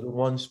 That was the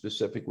one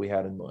specific we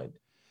had in mind.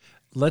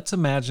 Let's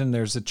imagine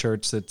there's a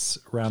church that's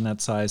around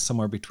that size,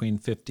 somewhere between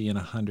 50 and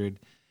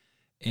 100,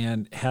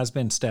 and has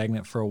been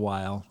stagnant for a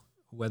while,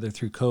 whether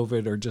through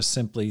COVID or just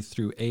simply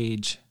through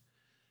age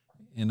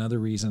and other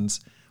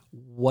reasons.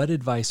 What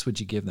advice would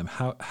you give them?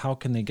 How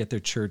can they get their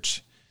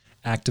church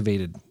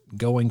activated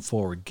going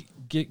forward?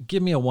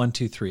 Give me a 1,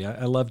 2, 3.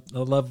 I love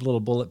little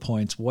bullet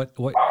points. What?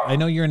 I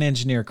know you're an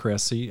engineer,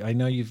 Chris, so I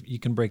know you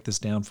can break this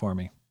down for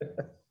me.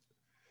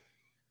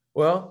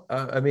 Well,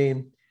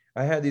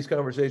 I had these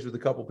conversations with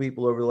a couple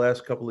people over the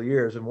last couple of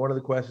years, and one of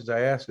the questions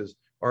I ask is,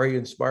 "Are you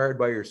inspired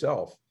by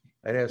yourself?"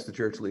 I'd ask the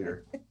church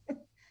leader,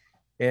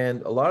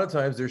 and a lot of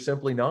times they're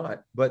simply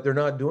not. But they're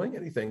not doing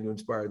anything to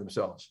inspire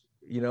themselves,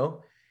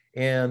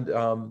 And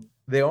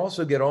they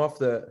also get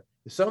off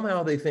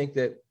somehow they think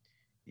that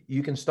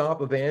you can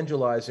stop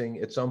evangelizing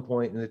at some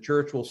point and the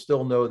church will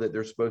still know that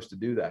they're supposed to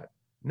do that.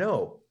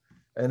 No,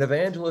 an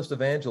evangelist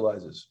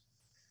evangelizes.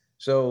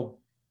 So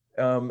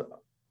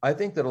I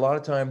think that a lot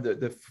of time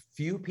the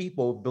few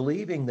people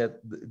believing that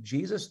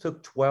Jesus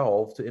took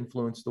 12 to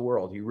influence the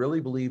world. He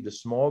really believed a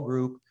small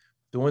group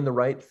doing the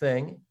right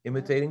thing,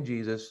 imitating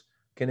Jesus,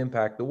 can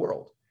impact the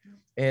world.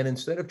 And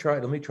instead of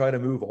let me try to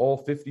move all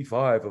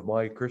 55 of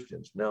my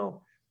Christians.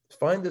 No,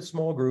 find the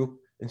small group,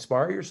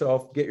 inspire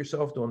yourself, get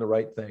yourself doing the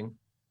right thing.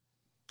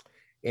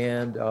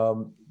 And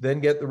then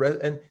get the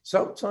rest. And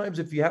sometimes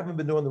if you haven't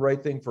been doing the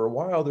right thing for a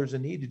while, there's a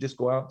need to just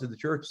go out to the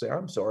church and say,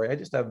 "I'm sorry, I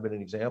just haven't been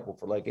an example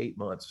for like 8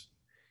 months,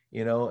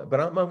 but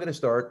I'm going to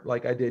start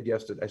like I did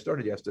yesterday. I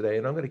started yesterday,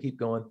 and I'm going to keep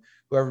going.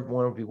 Whoever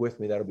want to be with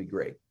me, that'll be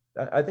great."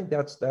 I think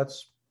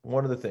that's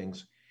one of the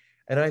things.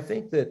 And I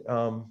think that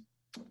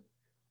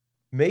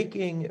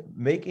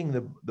making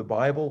the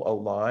Bible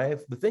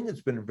alive, the thing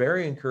that's been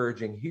very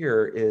encouraging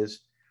here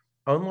is,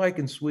 unlike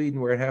in Sweden,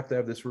 where I'd have to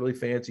have this really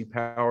fancy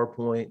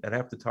PowerPoint and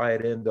have to tie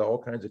it into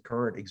all kinds of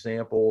current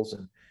examples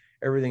and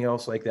everything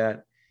else like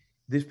that,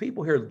 these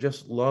people here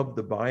just love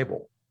the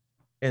Bible,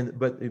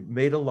 but it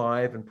made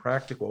alive and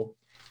practical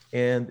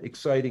and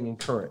exciting and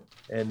current,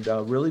 and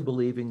really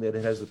believing that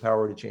it has the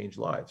power to change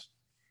lives.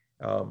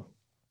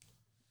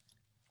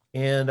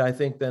 And I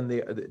think then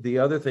the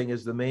other thing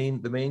is the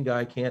main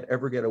guy can't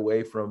ever get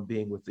away from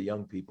being with the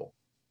young people.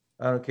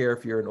 I don't care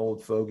if you're an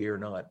old fogey or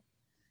not.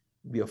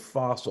 Be a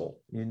fossil.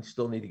 You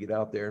still need to get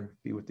out there and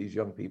be with these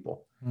young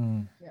people.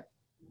 Yeah.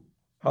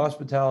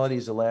 Hospitality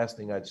is the last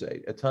thing I'd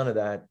say. A ton of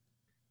that.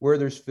 Where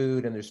there's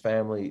food and there's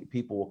family,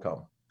 people will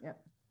come. Yeah.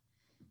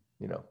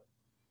 You know.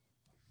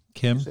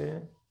 Kim? You say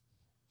anything?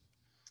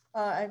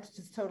 I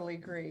just totally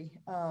agree.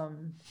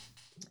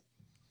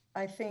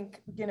 I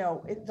think,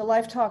 the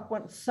Life Talk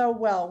went so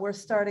well. We're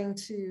starting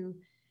to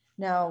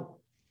now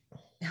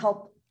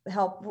help.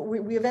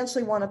 We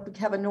eventually want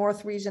to have a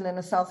North region and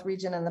a South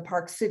region in the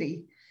Park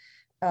City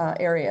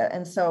area.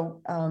 And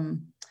so,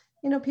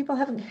 people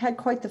haven't had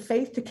quite the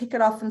faith to kick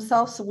it off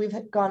themselves. So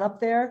we've gone up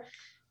there.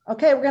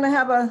 Okay, we're going to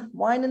have a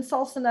wine and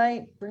salsa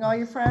night. Bring all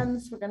your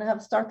friends. We're going to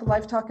start the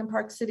Life Talk in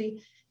Park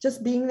City.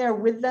 Just being there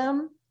with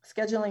them,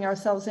 scheduling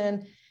ourselves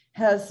in,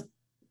 has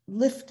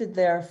lifted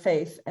their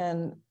faith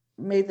and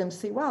made them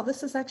see, wow,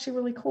 this is actually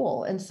really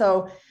cool. And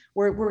so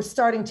we're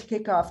starting to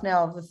kick off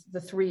now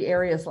the 3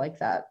 areas like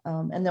that.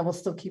 And then we'll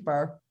still keep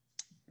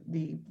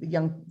the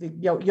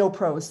yo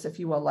pros, if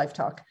you will, Life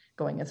Talk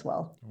going as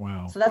well.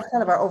 Wow. So that's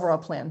kind of our overall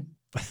plan.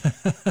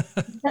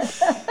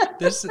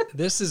 This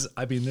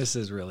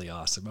is really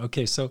awesome.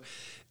 Okay. So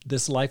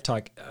this Life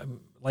Talk,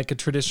 like a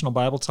traditional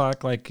Bible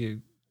talk, like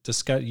you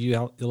discuss,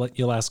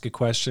 you'll ask a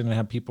question and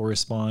have people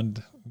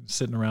respond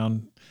sitting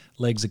around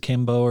legs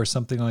akimbo or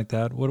something like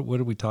that. What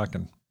are we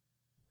talking?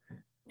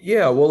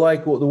 Yeah, well,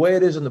 the way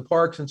it is in the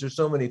park, since there's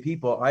so many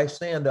people, I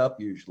stand up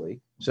usually.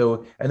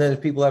 So, and then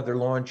people have their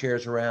lawn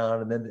chairs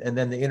around, and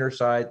then the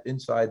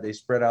inside, they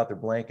spread out their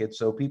blankets.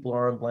 So people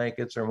are on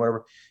blankets or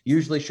whatever.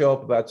 Usually show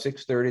up about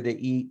 6:30. They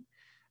eat.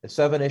 At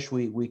 7-ish,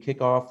 we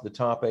kick off the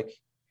topic.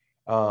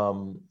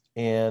 What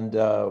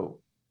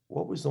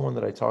was the one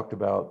that I talked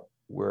about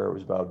where it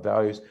was about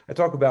values? I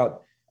talk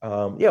about,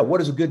 what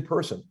is a good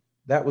person?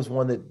 That was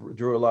one that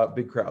drew a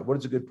big crowd. What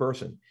is a good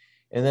person?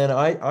 And then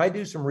I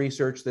do some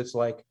research that's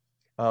like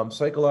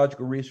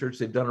psychological research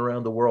they've done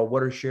around the world.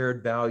 What are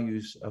shared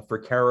values for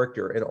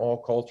character in all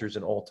cultures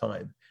in all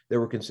time that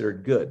were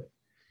considered good?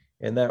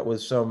 And that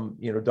was some,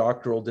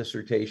 doctoral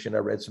dissertation. I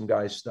read some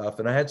guy's stuff,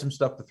 and I had some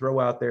stuff to throw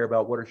out there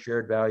about what are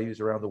shared values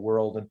around the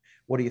world and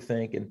what do you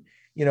think? And,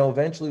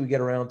 eventually we get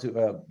around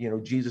to,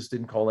 Jesus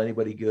didn't call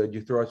anybody good.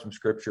 You throw out some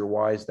scripture.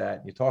 Why is that?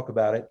 And you talk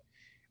about it.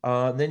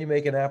 Then you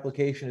make an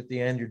application at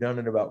the end. You're done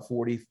in about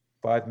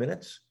 45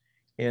 minutes.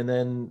 And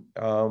then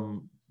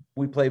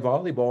we play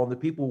volleyball, and the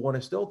people who want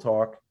to still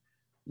talk,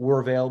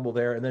 we're available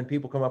there. And then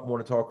people come up and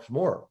want to talk some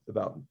more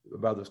about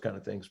those kind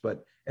of things.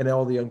 And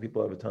all the young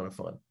people have a ton of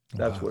fun.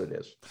 That's what it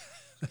is.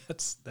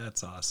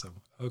 That's awesome.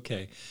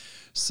 Okay.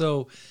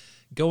 So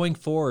going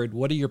forward,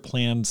 what are your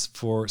plans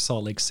for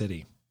Salt Lake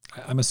City?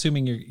 I'm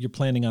assuming you're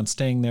planning on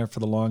staying there for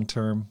the long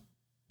term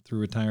through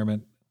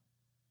retirement.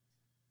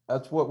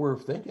 That's what we're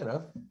thinking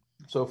of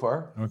so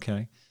far.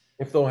 Okay.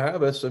 If they'll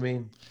have us,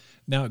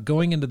 Now,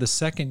 going into the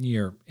second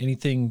year,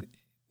 anything,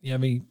 you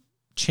have any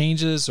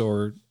changes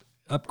or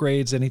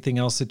upgrades, anything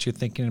else that you're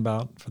thinking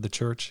about for the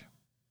church?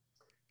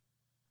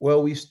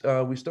 Well, we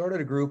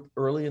started a group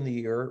early in the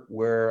year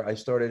where I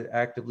started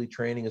actively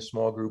training a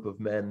small group of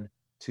men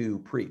to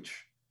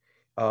preach.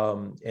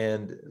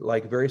 And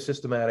very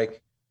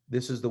systematic,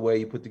 this is the way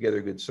you put together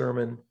a good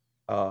sermon.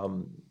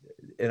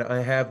 And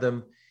I have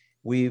them,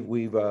 we've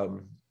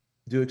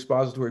do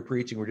expository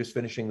preaching. We're just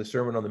finishing the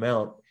Sermon on the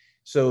Mount,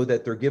 so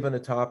that they're given a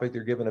topic,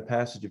 they're given a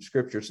passage of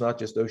scripture. It's not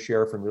just,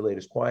 sheriff and relate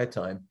his quiet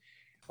time.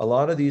 A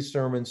lot of these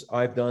sermons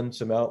I've done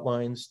some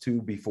outlines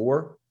to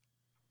before.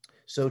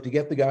 So to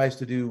get the guys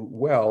to do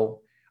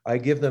well, I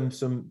give them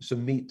some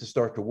meat to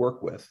start to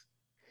work with,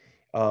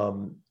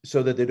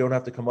 so that they don't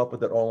have to come up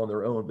with it all on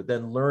their own, but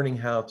then learning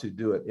how to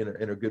do it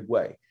in a good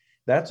way.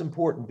 That's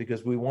important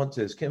because we want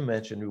to, as Kim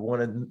mentioned,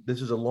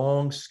 this is a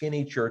long,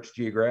 skinny church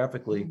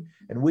geographically,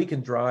 and we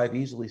can drive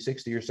easily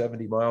 60 or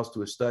 70 miles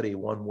to a study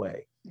one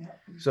way. Yeah.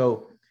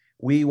 So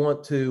we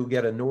want to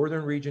get a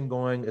northern region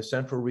going, a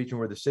central region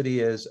where the city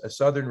is, a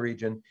southern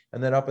region,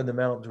 and then up in the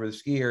mountains where the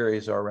ski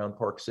areas are around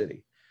Park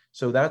City.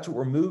 So that's what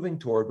we're moving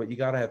toward, but you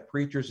got to have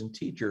preachers and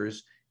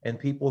teachers and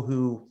people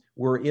who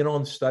were in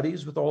on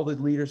studies with all the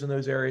leaders in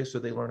those areas, so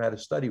they learn how to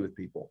study with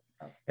people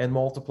and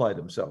multiply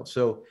themselves.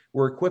 So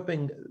we're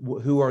equipping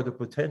who are the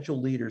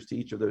potential leaders to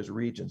each of those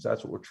regions.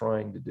 That's what we're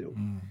trying to do.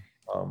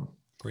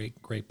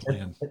 Great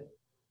plan.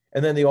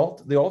 And then the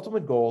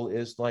ultimate goal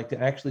is to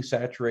actually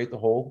saturate the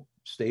whole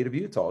state of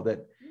Utah.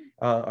 That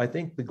I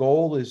think the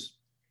goal is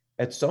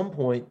at some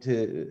point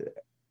to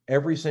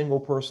every single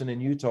person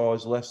in Utah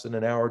is less than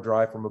an hour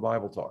drive from a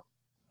Bible talk.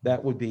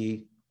 That would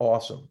be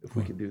awesome if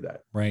we could do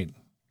that. Right.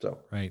 So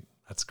right.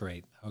 That's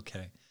great.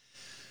 Okay.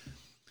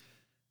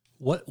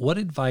 What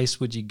advice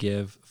would you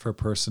give for a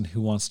person who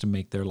wants to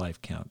make their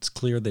life count? It's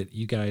clear that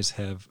you guys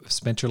have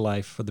spent your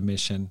life for the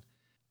mission.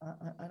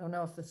 I don't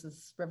know if this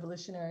is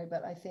revolutionary,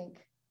 but I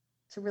think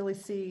to really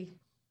see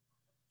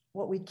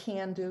what we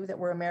can do, that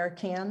we're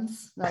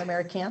Americans, not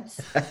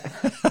Americans.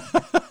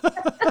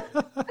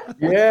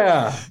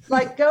 Yeah.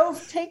 Like, go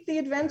take the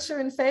adventure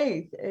in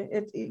faith.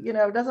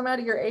 It doesn't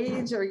matter your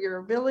age or your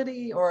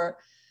ability or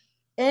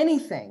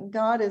anything.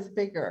 God is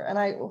bigger. And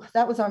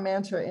that was our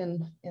mantra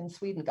in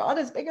Sweden. God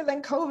is bigger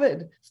than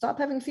COVID. Stop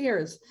having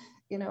fears.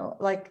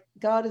 Like,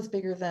 God is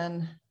bigger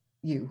than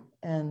you.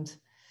 And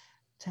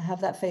to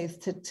have that faith,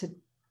 to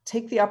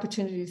take the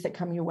opportunities that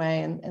come your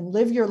way and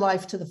live your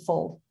life to the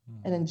full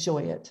and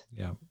enjoy it.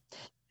 Yeah.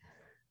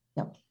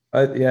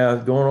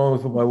 Going on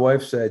with what my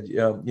wife said,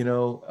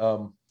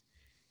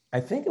 I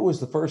think it was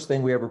the first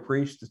thing we ever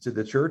preached to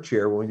the church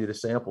here when we did a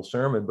sample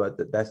sermon, but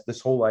that's this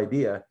whole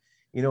idea.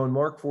 In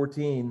Mark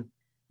 14,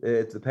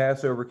 the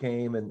Passover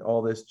came and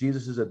all this.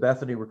 Jesus is at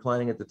Bethany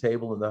reclining at the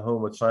table in the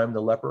home of Simon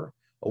the leper.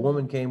 A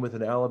woman came with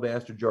an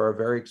alabaster jar of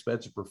very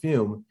expensive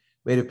perfume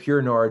made of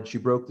pure nard. She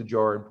broke the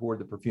jar and poured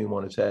the perfume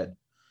on his head.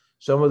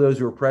 Some of those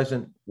who were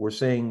present were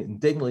saying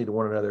indignantly to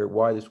one another,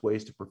 "Why this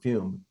waste of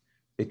perfume?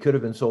 It could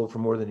have been sold for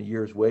more than a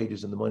year's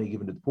wages and the money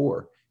given to the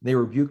poor." And they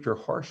rebuked her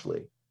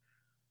harshly.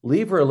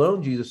 "Leave her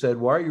alone," Jesus said.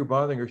 "Why are you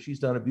bothering her? She's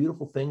done a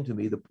beautiful thing to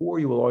me. The poor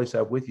you will always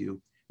have with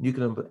you. You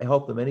can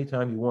help them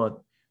anytime you want,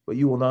 but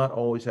you will not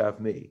always have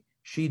me."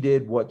 She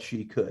did what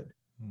she could.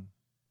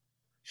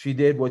 She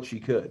did what she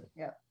could.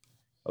 Yeah.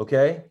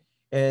 Okay.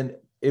 And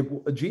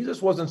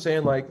Jesus wasn't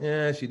saying like,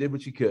 she did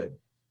what she could.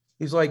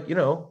 He's like,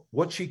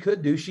 what she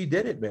could do, she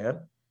did it, man.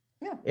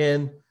 Yeah.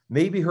 And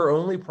maybe her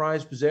only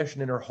prized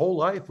possession in her whole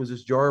life was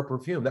this jar of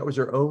perfume. That was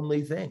her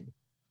only thing.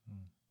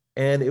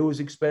 And it was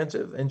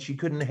expensive and she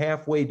couldn't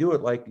halfway do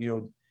it. Like,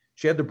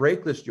 she had to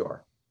break this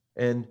jar.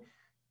 And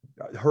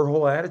her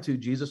whole attitude,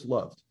 Jesus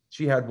loved.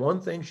 She had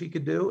one thing she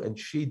could do and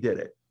she did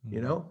it,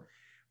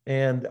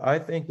 And I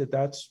think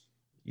that's,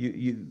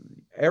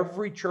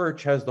 every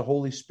church has the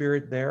Holy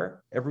Spirit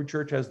there. Every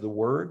church has the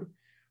Word.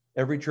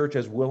 Every church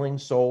has willing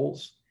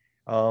souls.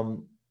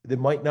 There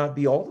might not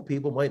be all the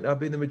people, might not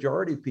be the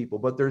majority of people,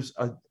 but there's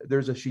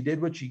a she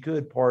did what she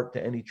could part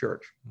to any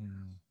church.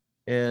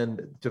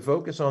 And to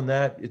focus on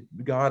that,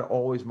 God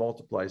always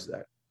multiplies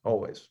that,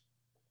 always.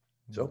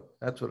 So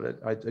that's what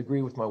I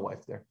agree with my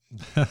wife there.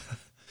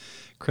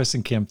 Chris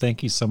and Kim,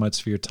 thank you so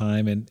much for your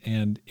time.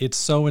 And it's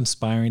so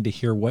inspiring to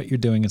hear what you're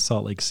doing in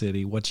Salt Lake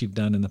City, what you've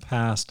done in the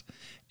past,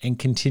 and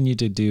continue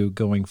to do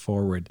going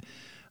forward.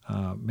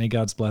 May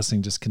God's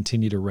blessing just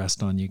continue to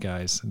rest on you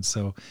guys. And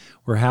so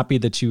we're happy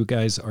that you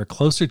guys are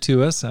closer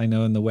to us. I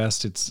know in the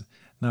West, it's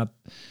not,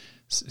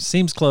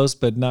 seems close,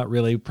 but not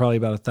really, probably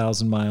about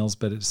 1,000 miles,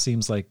 but it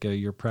seems like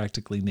you're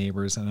practically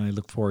neighbors. And I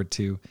look forward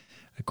to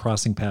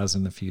crossing paths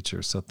in the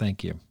future. So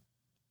thank you.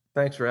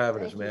 Thanks for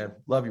having us, man.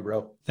 Love you,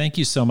 bro. Thank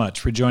you so much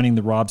for joining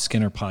the Rob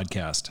Skinner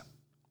podcast.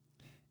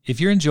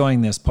 If you're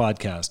enjoying this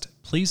podcast,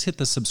 please hit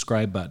the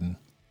subscribe button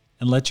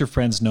and let your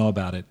friends know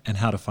about it and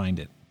how to find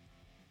it.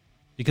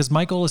 Because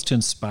my goal is to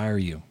inspire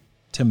you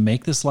to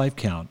make this life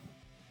count,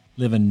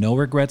 live a no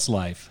regrets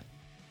life,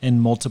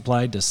 and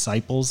multiply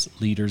disciples,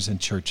 leaders, and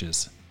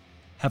churches.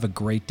 Have a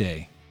great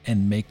day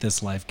and make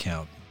this life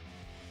count.